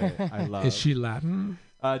most out of it, I love. Is she Latin?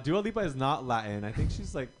 Dua Lipa is not Latin. I think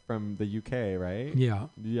she's like from the UK, right? Yeah.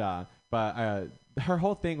 Yeah. But her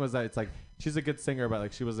whole thing was that it's like she's a good singer, but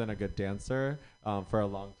like she wasn't a good dancer for a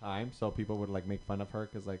long time. So people would like make fun of her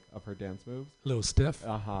because like of her dance moves. A little stiff.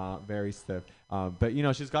 Very stiff. But you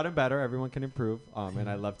know, she's gotten better. Everyone can improve. And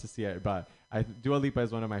I love to see it. But Dua Lipa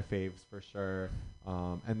is one of my faves for sure.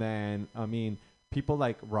 And then, I mean, people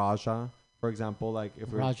like Raja, for example, like if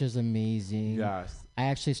Raja's amazing. Yes. I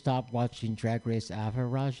actually stopped watching Drag Race after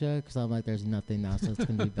Raja because I'm like, there's nothing else that's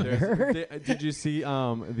gonna be better. Did you see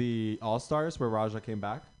the All Stars where Raja came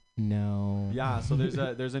back? No. Yeah. So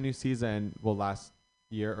there's a new season. Well, last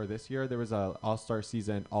year or this year there was a All Star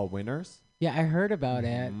season, All Winners. Yeah, I heard about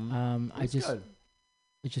it. I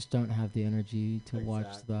just don't have the energy to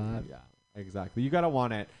watch that. Yeah, exactly. You gotta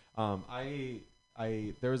want it.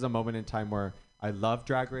 There was a moment in time where I loved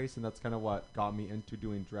Drag Race, and that's kind of what got me into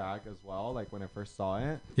doing drag as well. Like when I first saw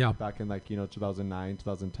it, back in like 2009,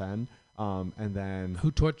 2010, and then who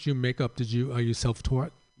taught you makeup? Are you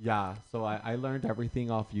self-taught? Yeah, so I learned everything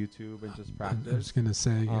off YouTube and just practiced. I was gonna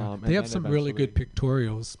say, they have some really good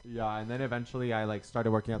pictorials. Yeah, and then eventually I like started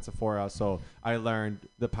working at Sephora, so I learned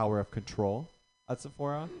the power of control at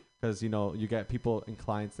Sephora, because you know you get people and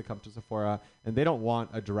clients that come to Sephora and they don't want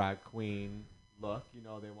a drag queen look, you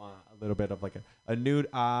know, they want a little bit of like a nude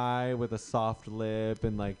eye with a soft lip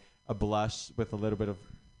and like a blush with a little bit of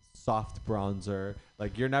soft bronzer.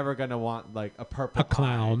 Like you're never gonna want like a purple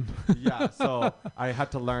clown. Yeah, so I had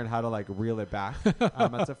to learn how to like reel it back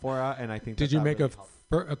at Sephora, and I think did you make really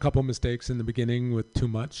a couple mistakes in the beginning with too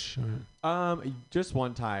much? Just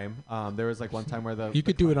one time. There was like one time where you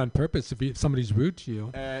could do it on purpose if somebody's rude to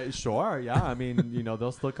you. Sure, yeah. I mean, you know,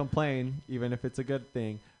 they'll still complain even if it's a good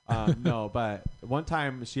thing. No, but one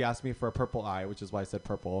time she asked me for a purple eye, which is why I said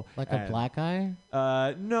purple. Like a black eye?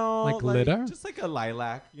 No. Like glitter? Just like a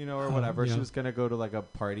lilac, you know, or whatever. Yeah. She was going to go to like a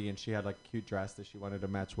party and she had like a cute dress that she wanted to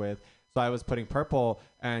match with. So I was putting purple.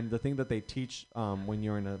 And the thing that they teach when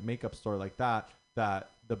you're in a makeup store like that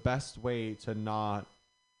the best way to not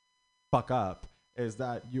fuck up is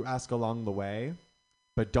that you ask along the way,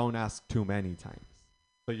 but don't ask too many times.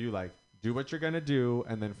 So you like do what you're going to do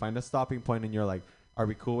and then find a stopping point and you're like, are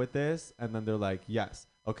we cool with this? And then they're like, yes.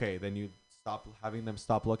 Okay, then you stop having them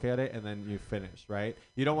stop looking at it and then you finish, right?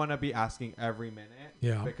 You don't want to be asking every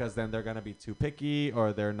minute because then they're going to be too picky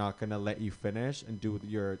or they're not going to let you finish and do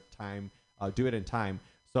your time, do it in time.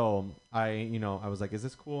 So I was like, is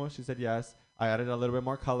this cool? She said yes. I added a little bit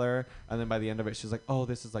more color. And then by the end of it, she's like, oh,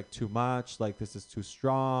 this is like too much. Like this is too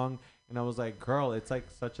strong. And I was like, girl, it's like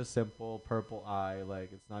such a simple purple eye.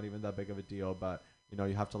 Like it's not even that big of a deal. But, you know,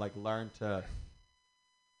 you have to like learn to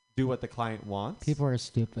do what the client wants. People are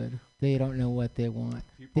stupid. They don't know what they want.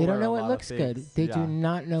 They don't know what looks good. They do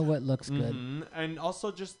not know what looks good. And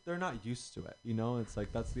also just they're not used to it. You know, it's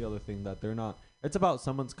like that's the other thing that they're not. It's about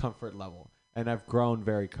someone's comfort level. And I've grown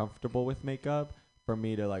very comfortable with makeup for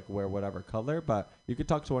me to like wear whatever color. But you could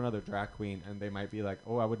talk to another drag queen and they might be like,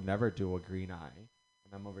 oh, I would never do a green eye.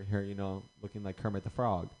 And I'm over here, you know, looking like Kermit the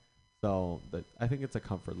Frog. So I think it's a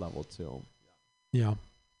comfort level too. Yeah.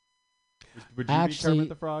 Would you be Kermit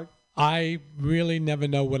the Frog? I really never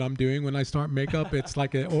know what I'm doing when I start makeup. It's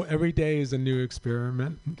like every day is a new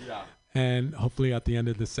experiment. Yeah. And hopefully at the end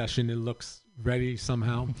of the session, it looks ready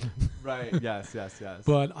somehow. Right. Yes.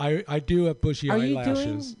 But I do have bushy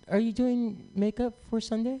eyelashes. Are you doing makeup for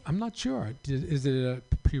Sunday? I'm not sure. Is it a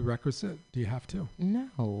prerequisite? Do you have to? No.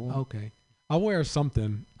 Okay. I'll wear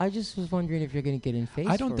something. I just was wondering if you're going to get in face.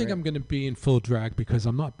 I don't think I'm going to be in full drag because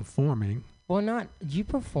I'm not performing. Well, not. Do you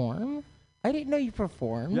perform? I didn't know you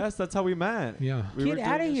performed. Yes, that's how we met. Yeah. We Get were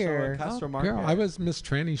outta doing a show here. at Castro Oh, Market. girl, I was Miss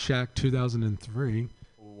Tranny Shack 2003.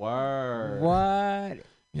 Word. What?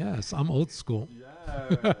 Yes, I'm old school.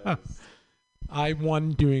 Yes. I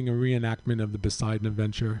won doing a reenactment of the Poseidon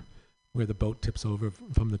Adventure where the boat tips over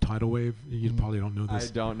from the tidal wave. You probably don't know I this.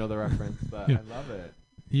 don't know the reference, but Yeah. I love it.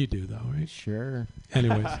 You do, though, right? Sure.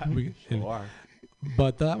 Anyways. Sure.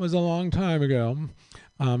 But that was a long time ago.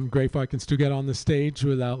 I'm grateful I can still get on the stage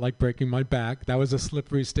without like breaking my back. That was a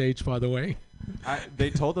slippery stage, by the way.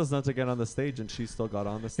 They told us not to get on the stage, and she still got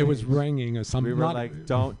on the stage. It was ringing or something. We were like,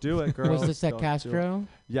 "Don't do it, girl." Was this at Don't do it." Castro?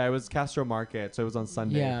 Yeah, it was Castro Market, so it was on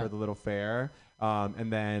Sunday Yeah. for the little fair.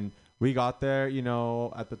 And then we got there,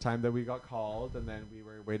 at the time that we got called, and then we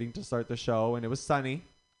were waiting to start the show, and it was sunny.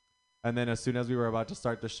 And then as soon as we were about to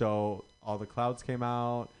start the show, all the clouds came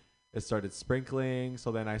out. It started sprinkling.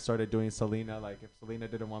 So then I started doing Selena, like if Selena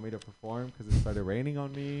didn't want me to perform because it started raining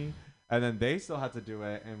on me. And then they still had to do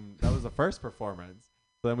it. And that was the first performance.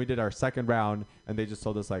 So then we did our second round, and they just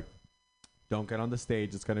told us, like, don't get on the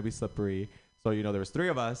stage. It's going to be slippery. So, there was 3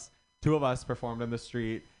 of us. 2 of us performed on the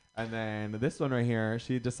street. And then this one right here,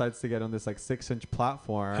 she decides to get on this like 6-inch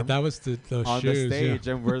platform. That was the on shoes, the stage,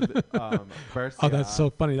 yeah. And we're Persia. Oh, that's so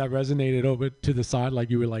funny. That resonated over to the side, like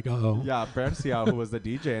you were like, oh. Yeah, Persia, who was the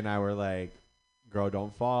DJ, and I were like, "Girl,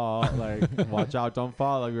 don't fall! Like, watch out, don't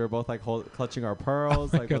fall!" Like we were both like clutching our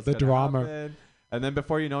pearls, like what's the gonna drama. happen? And then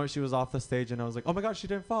before you know it, she was off the stage, and I was like, "Oh my God, she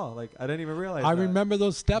didn't fall!" Like I didn't even realize. I that. remember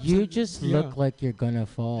those steps. You just look like you're gonna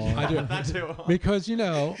fall. I do. That too. Because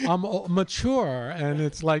I'm mature, and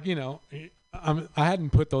it's like I hadn't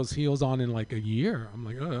put those heels on in like a year. I'm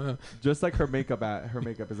like, Just like her makeup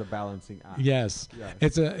is a balancing act. Yes.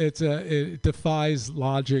 It defies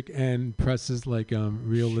logic and presses like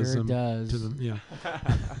realism. Sure does. To them. Yeah.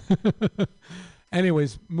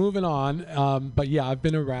 Anyways, moving on. But yeah, I've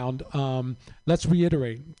been around. Let's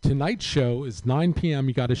reiterate. Tonight's show is 9 p.m.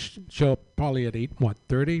 You got to show up probably at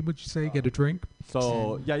 8:30. Would you say? Get a drink.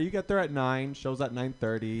 So yeah, you get there at 9. Shows at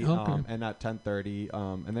 9:30 Okay. and at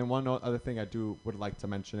 10:30. And then one other thing I would like to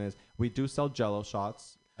mention is we do sell Jello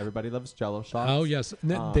shots. Everybody loves Jello shots. Oh yes,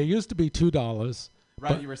 they used to be $2.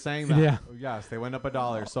 Right, you were saying that. Yeah. Yes, they went up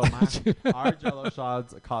 $1. So our Jello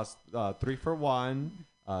shots cost 3 for $1,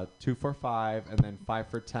 2 for $5, and then 5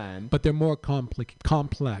 for $10. But they're more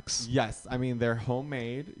complex. Yes, I mean they're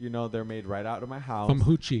homemade. They're made right out of my house From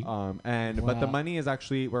Hoochie. But the money is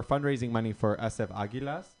actually we're fundraising money for SF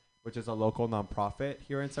Aguilas, which is a local nonprofit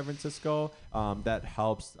here in San Francisco that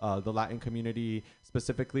helps the Latin community,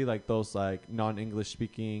 specifically like those like non-English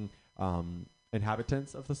speaking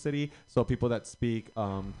inhabitants of the city. So people that speak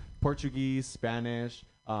Portuguese, Spanish.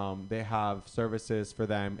 They have services for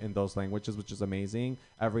them in those languages, which is amazing.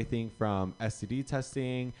 Everything from STD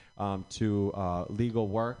testing to legal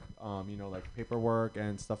work, like paperwork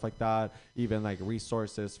and stuff like that. Even like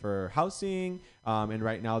resources for housing. And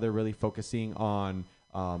right now they're really focusing on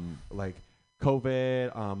like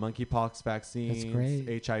COVID, monkeypox vaccines,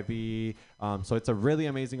 HIV. So it's a really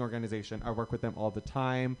amazing organization. I work with them all the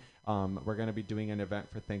time. We're going to be doing an event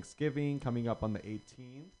for Thanksgiving coming up on the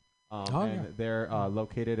 18th. They're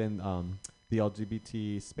located in the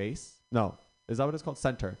LGBT space. No, is that what it's called?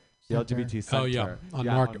 Center. The LGBT Center. Oh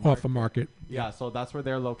yeah, off a market. Yeah, so that's where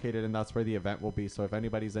they're located, and that's where the event will be. So if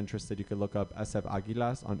anybody's interested, you can look up SF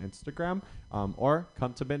Aguilas on Instagram, or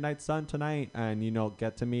come to Midnight Sun tonight and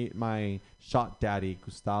get to meet my shot daddy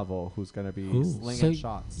Gustavo, who's gonna be slinging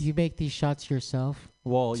shots. You make these shots yourself?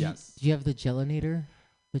 Well, yes. Do you have the gelinator?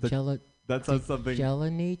 That sounds something.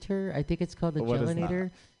 Gelinator? I think it's called the What is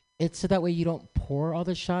gelinator. that? It's so that way you don't pour all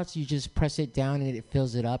the shots. You just press it down and it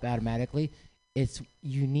fills it up automatically.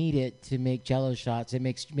 You need it to make Jello shots. It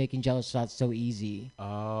makes making Jello shots so easy.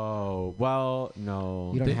 Oh well,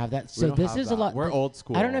 no. You don't have that. So this is a lot. We're old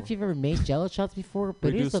school. I don't know if you've ever made Jello shots before,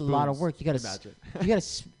 but it is a lot of work. You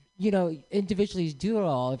gotta individually do it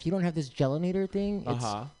all. If you don't have this gelinator thing,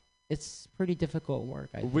 it's pretty difficult work.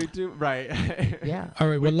 We do right. Yeah. All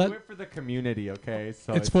right. We do it for the community, okay?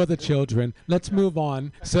 So it's for the children. Let's move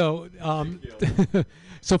on. So,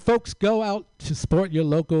 so folks, go out to support your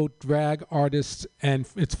local drag artists, and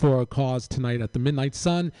it's for a cause tonight at the Midnight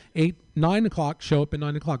Sun. 9 o'clock. Show up at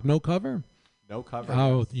 9 o'clock. No cover. No cover.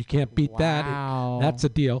 Oh, you can't beat that. Wow. That's a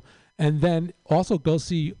deal. And then also go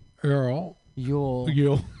see Earl.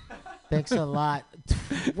 You'll. Thanks a lot.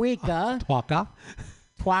 Twika. Twaka.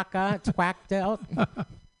 Twacked out.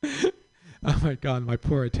 Oh my God, my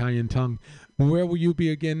poor Italian tongue. Where will you be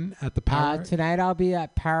again at the Power? Tonight I'll be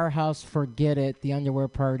at Powerhouse Forget It, the underwear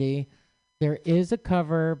party. There is a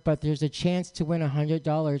cover, but there's a chance to win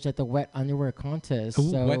 $100 at the wet underwear contest. Ooh,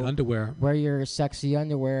 so wet underwear. Wear your sexy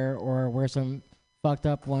underwear or wear some fucked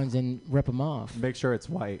up ones and rip them off. Make sure it's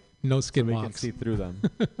white. No skin so we marks. can see through them.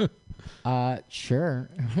 Sure.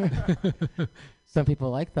 Some people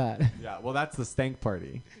like that. Yeah, well, that's the stank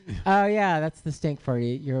party. Oh, yeah, that's the stink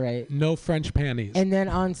party. You're right. No French panties. And then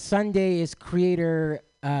on Sunday is Creator,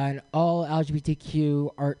 an all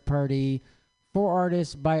LGBTQ art party for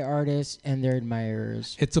artists, by artists, and their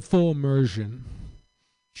admirers. It's a full immersion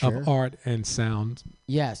Sure. of art and sound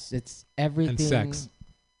Yes, it's everything. and sex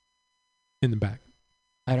in the back.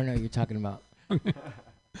 I don't know what you're talking about.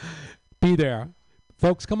 Be there.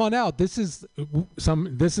 Folks, come on out. This is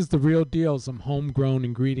the real deal, some homegrown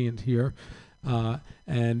ingredient here.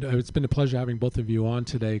 And it's been a pleasure having both of you on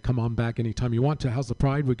today. Come on back anytime you want to House of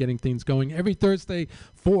Pride. We're getting things going every Thursday,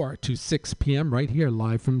 4 to 6 p.m. right here,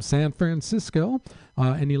 live from San Francisco.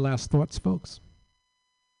 Any last thoughts, folks?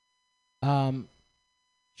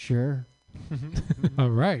 Sure. All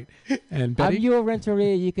right. And Betty? I'm Yul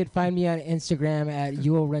Renteria. You could find me on Instagram at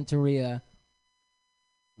Yul Renteria.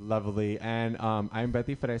 Lovely. And I'm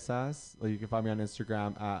Betty Fresas. You can find me on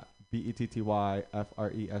Instagram at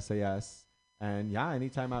BETTYFRESAS. And yeah,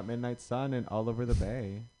 anytime at Midnight Sun and all over the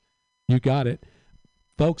Bay. You got it.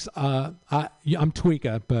 Folks, I'm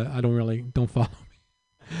Tweeka, but don't follow me.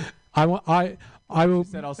 I will. You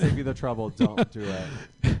said I'll save you the trouble. Don't do it.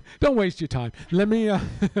 Don't waste your time. Let me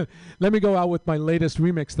go out with my latest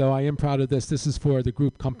remix, though. I am proud of this. This is for the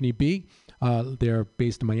group Company B. They're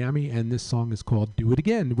based in Miami, and this song is called Do It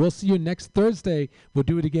Again. We'll see you next Thursday. We'll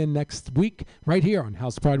do it again next week right here on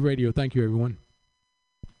House Pride Radio. Thank you, everyone.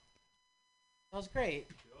 That was great.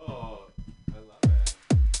 Oh, I love it.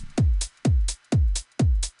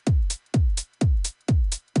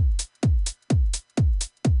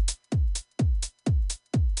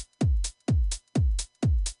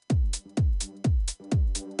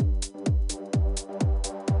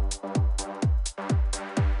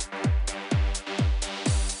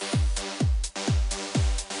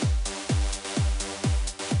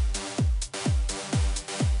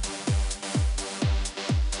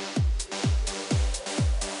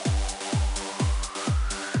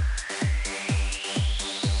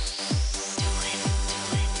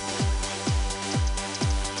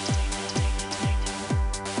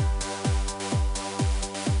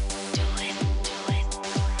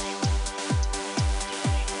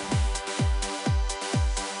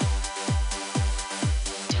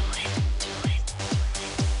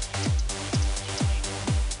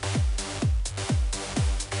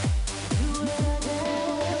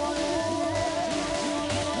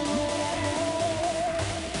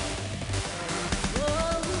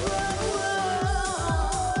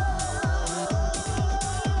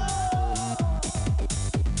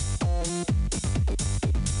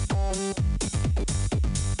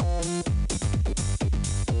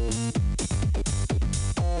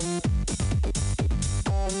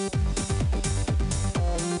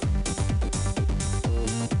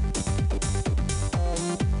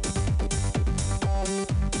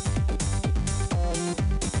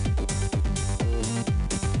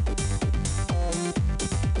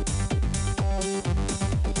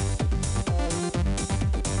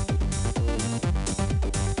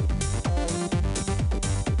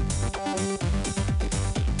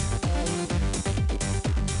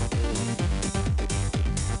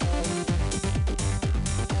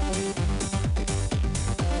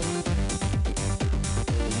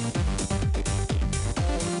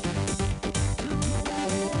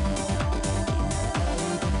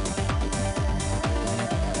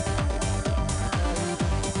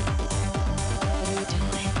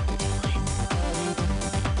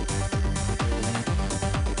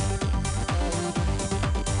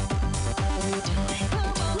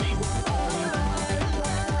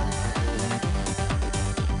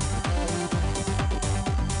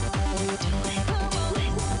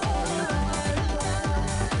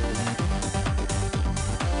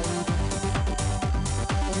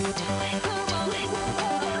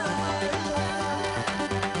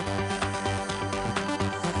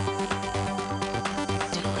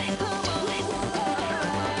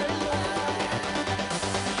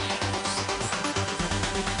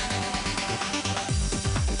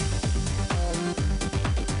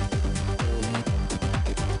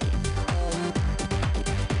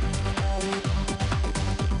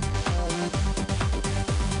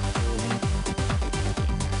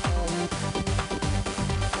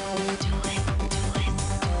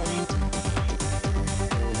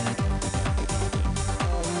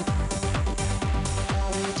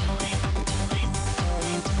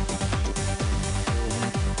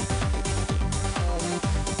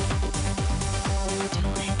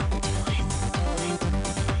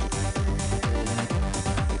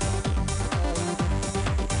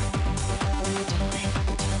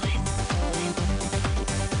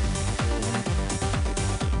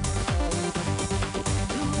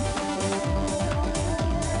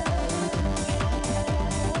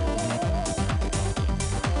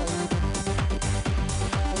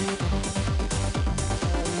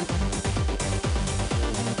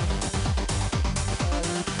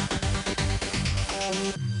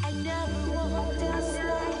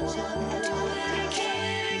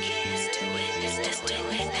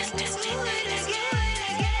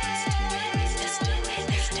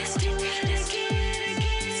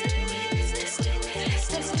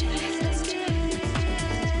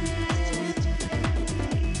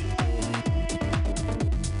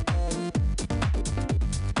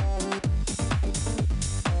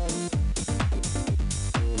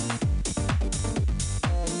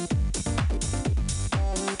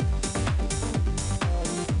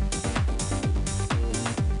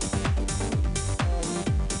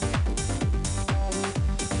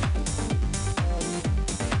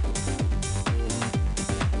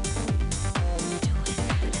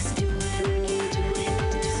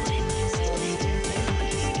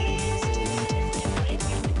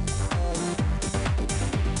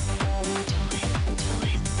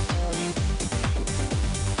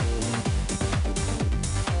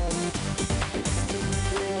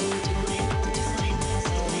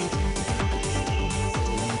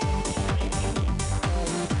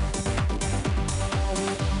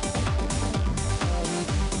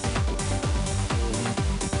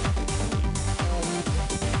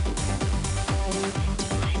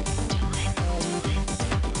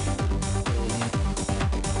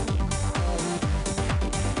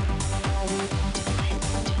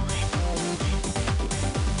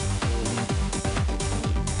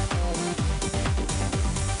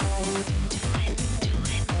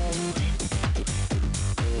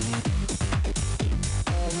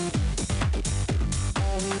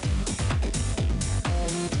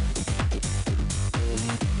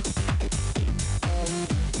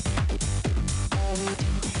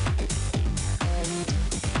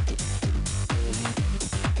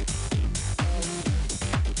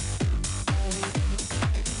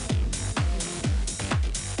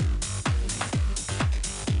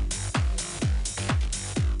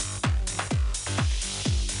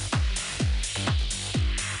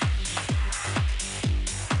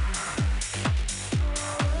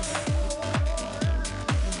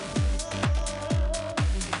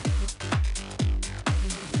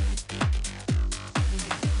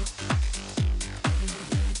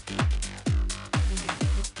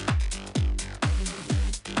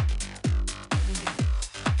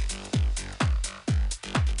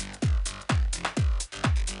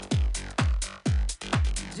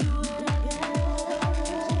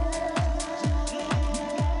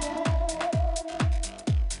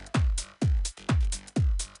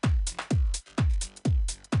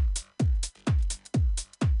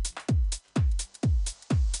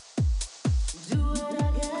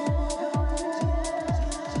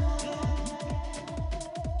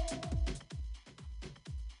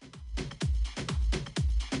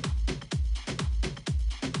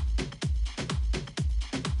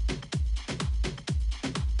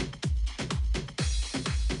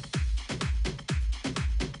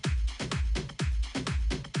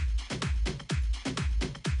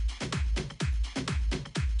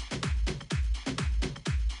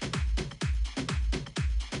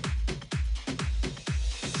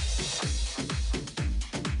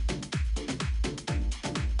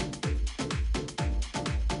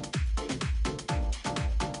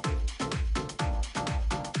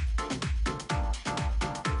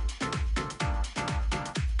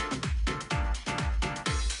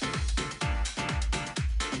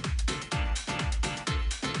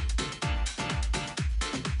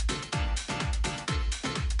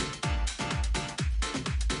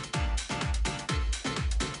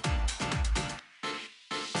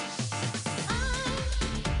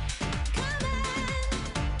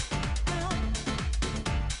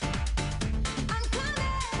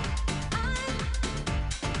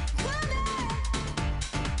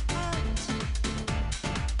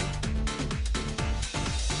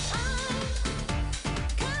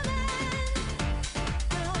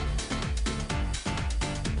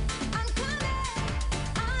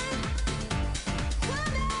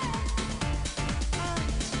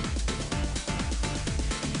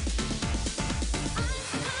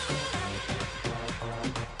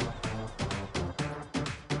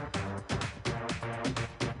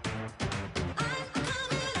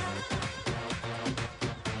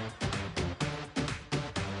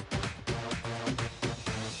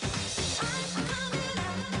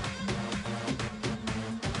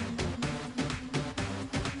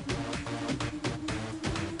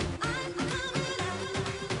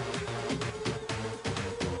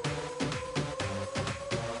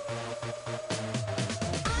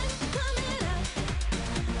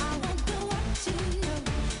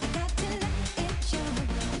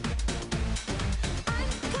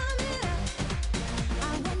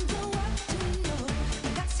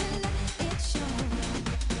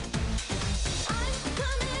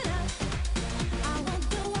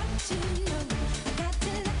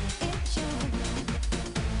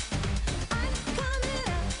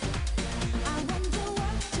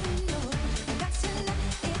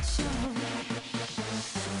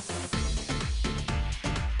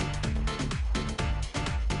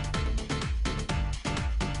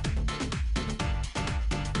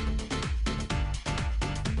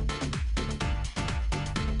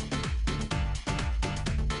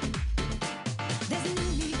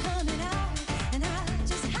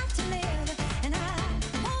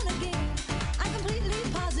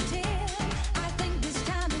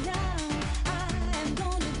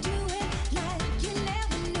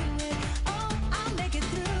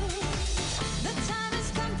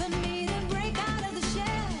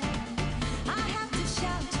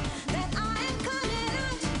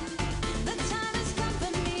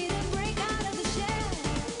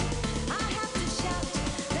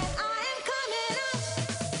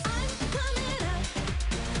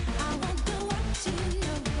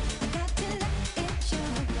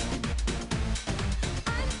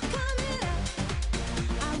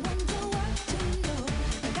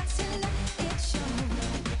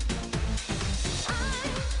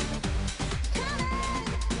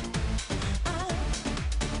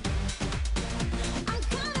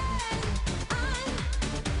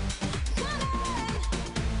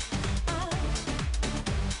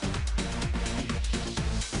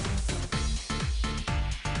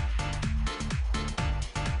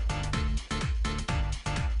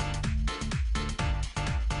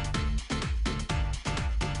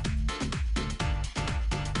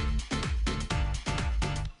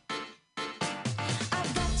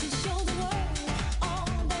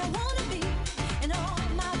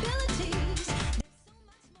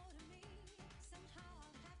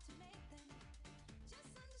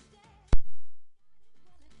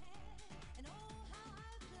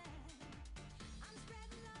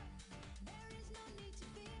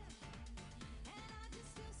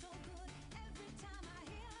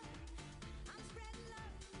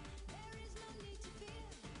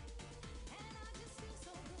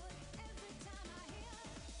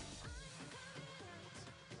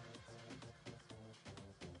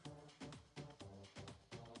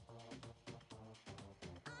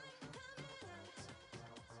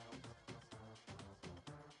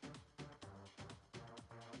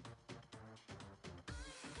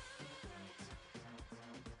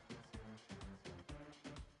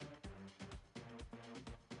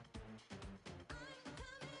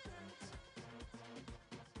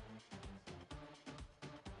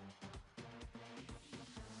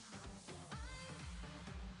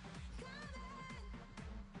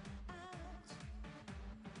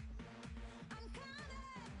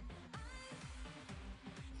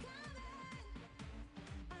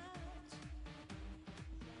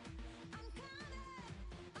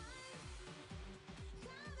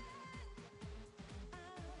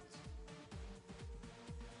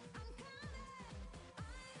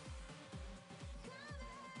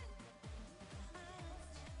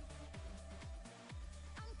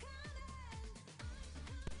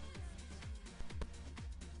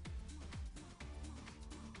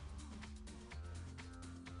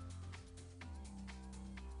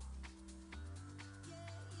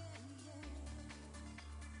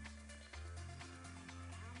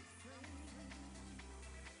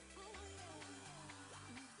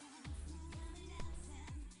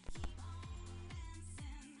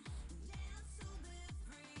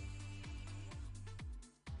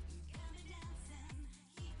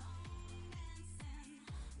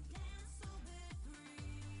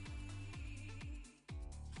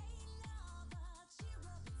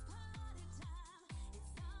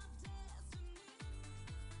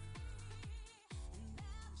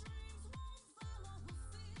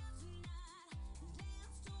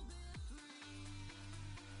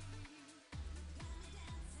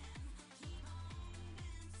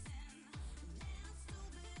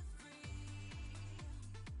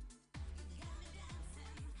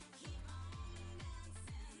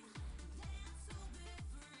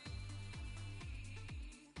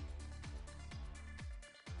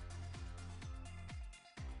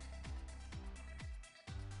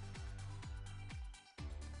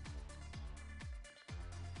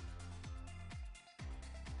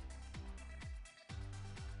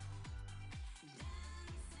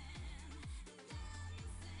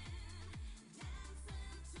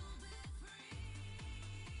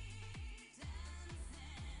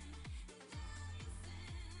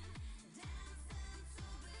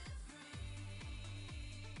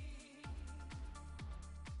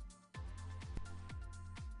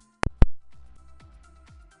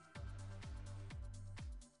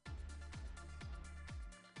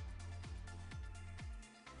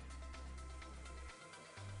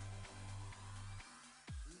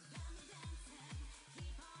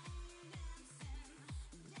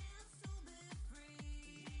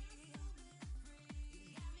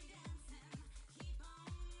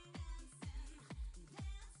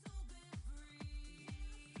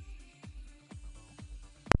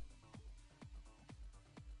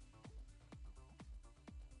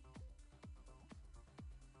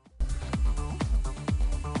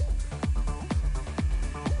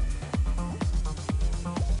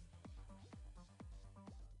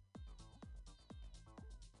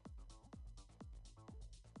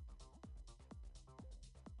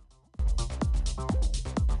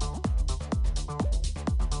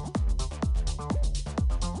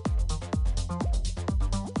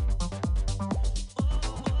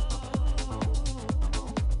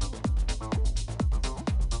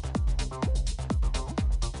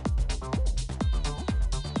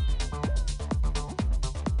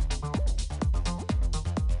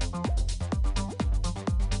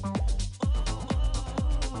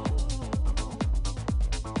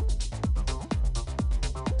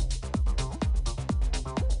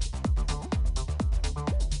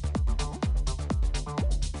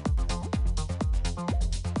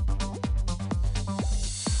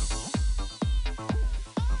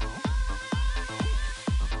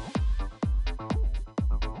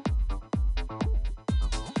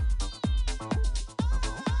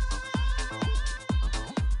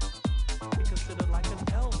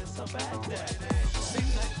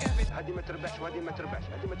 هذه ما تربحش وهذه ما تربحش،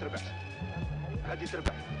 هذه ما تربحش، هذه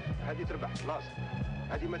تربح، هذه تربح لازم،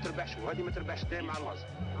 هذه ما تربحش وهذه ما تربحش دايما على لازم.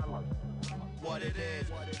 What it is.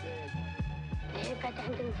 قاعد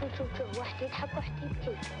عند الفيديو وجوه واحد يضحك واحد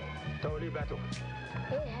يبكي. تو اللي بعتوك.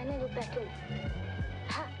 ايه انا اللي بعتوني.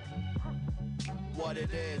 ها. What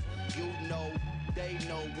it is, you know, they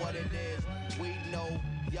know what it is, we know,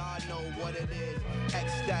 y'all know what it is.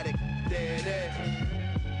 Ecstatic, there it is.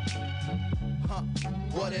 Huh,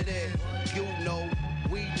 what it is, you know,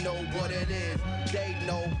 we know what it is. They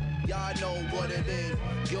know, y'all know what it is.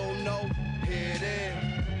 You know, here it is.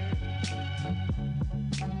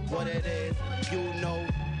 What it is, you know,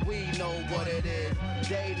 we know what it is.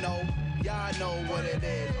 They know, y'all know what it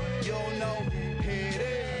is. You know, here it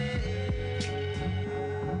is.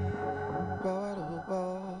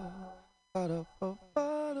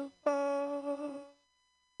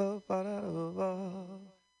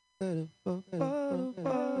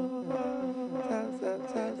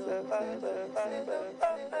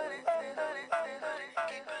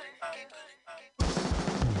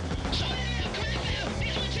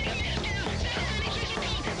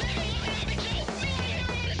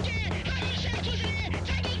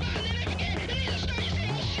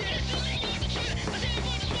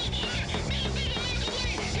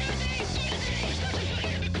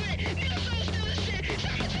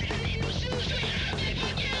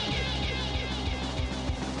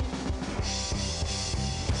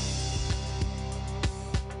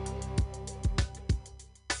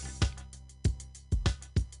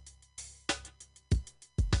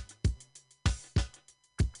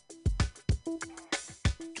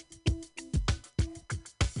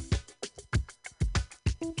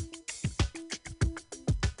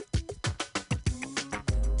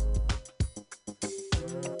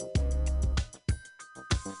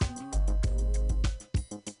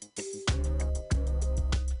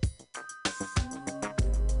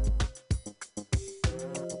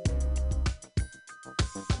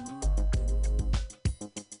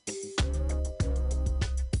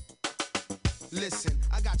 Listen,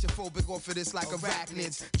 I got you phobic off of this like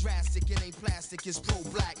arachnids. Drastic, it ain't plastic, it's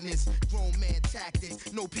pro-blackness. Grown man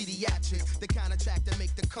tactics, no pediatrics. The kind of track that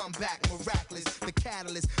make the comeback miraculous. The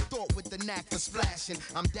catalyst, thought with the knack for splashing.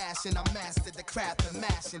 I'm dashing, I mastered the craft of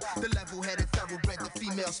mashing. The level-headed thoroughbred, the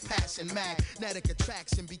female's passion. Magnetic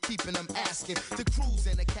attraction be keeping them asking. The cruise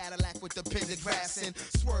in a Cadillac with the pentagrass in.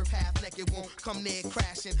 Swerve half-naked, won't come near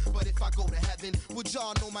crashing. But if I go to heaven, would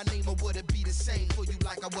y'all know my name or would it be the same for you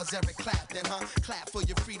like I was Eric Clapton, huh? Clap for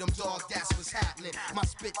your freedom, dog, that's what's happening. My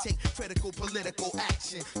spit take critical political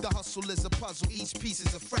action. The hustle is a puzzle, each piece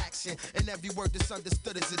is a fraction. And every word that's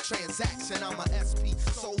understood is a transaction. I'm a SP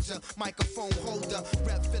soldier, microphone holder.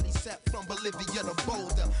 Rep Philly set from Bolivia to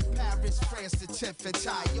Boulder. Paris, France to 10th and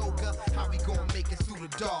Tioga. How we gonna make it through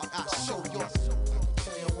the dark? I'll show you.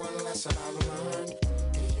 Tell you one lesson I learned.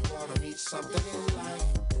 If you wanna reach something in life,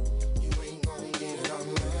 you ain't gonna get it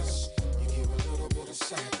unless you give a little bit of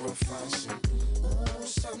sacrifice. Ooh,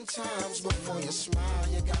 sometimes before you smile,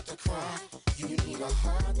 you got to cry. You need a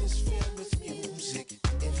heart that's filled with music.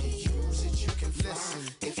 If you use it, you can fly. Listen,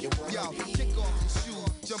 if you wanna be, kick off your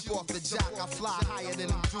shoes, jump off the jock. I fly higher than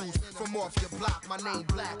them dudes from off your block. My name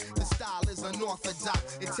black, the style is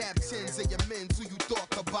unorthodox. It tap tens of your men who you thought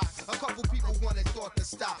could box. A couple people wanted thought to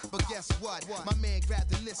stop, but guess what? My man grabbed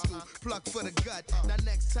the pistol, plug for the gut. Now next time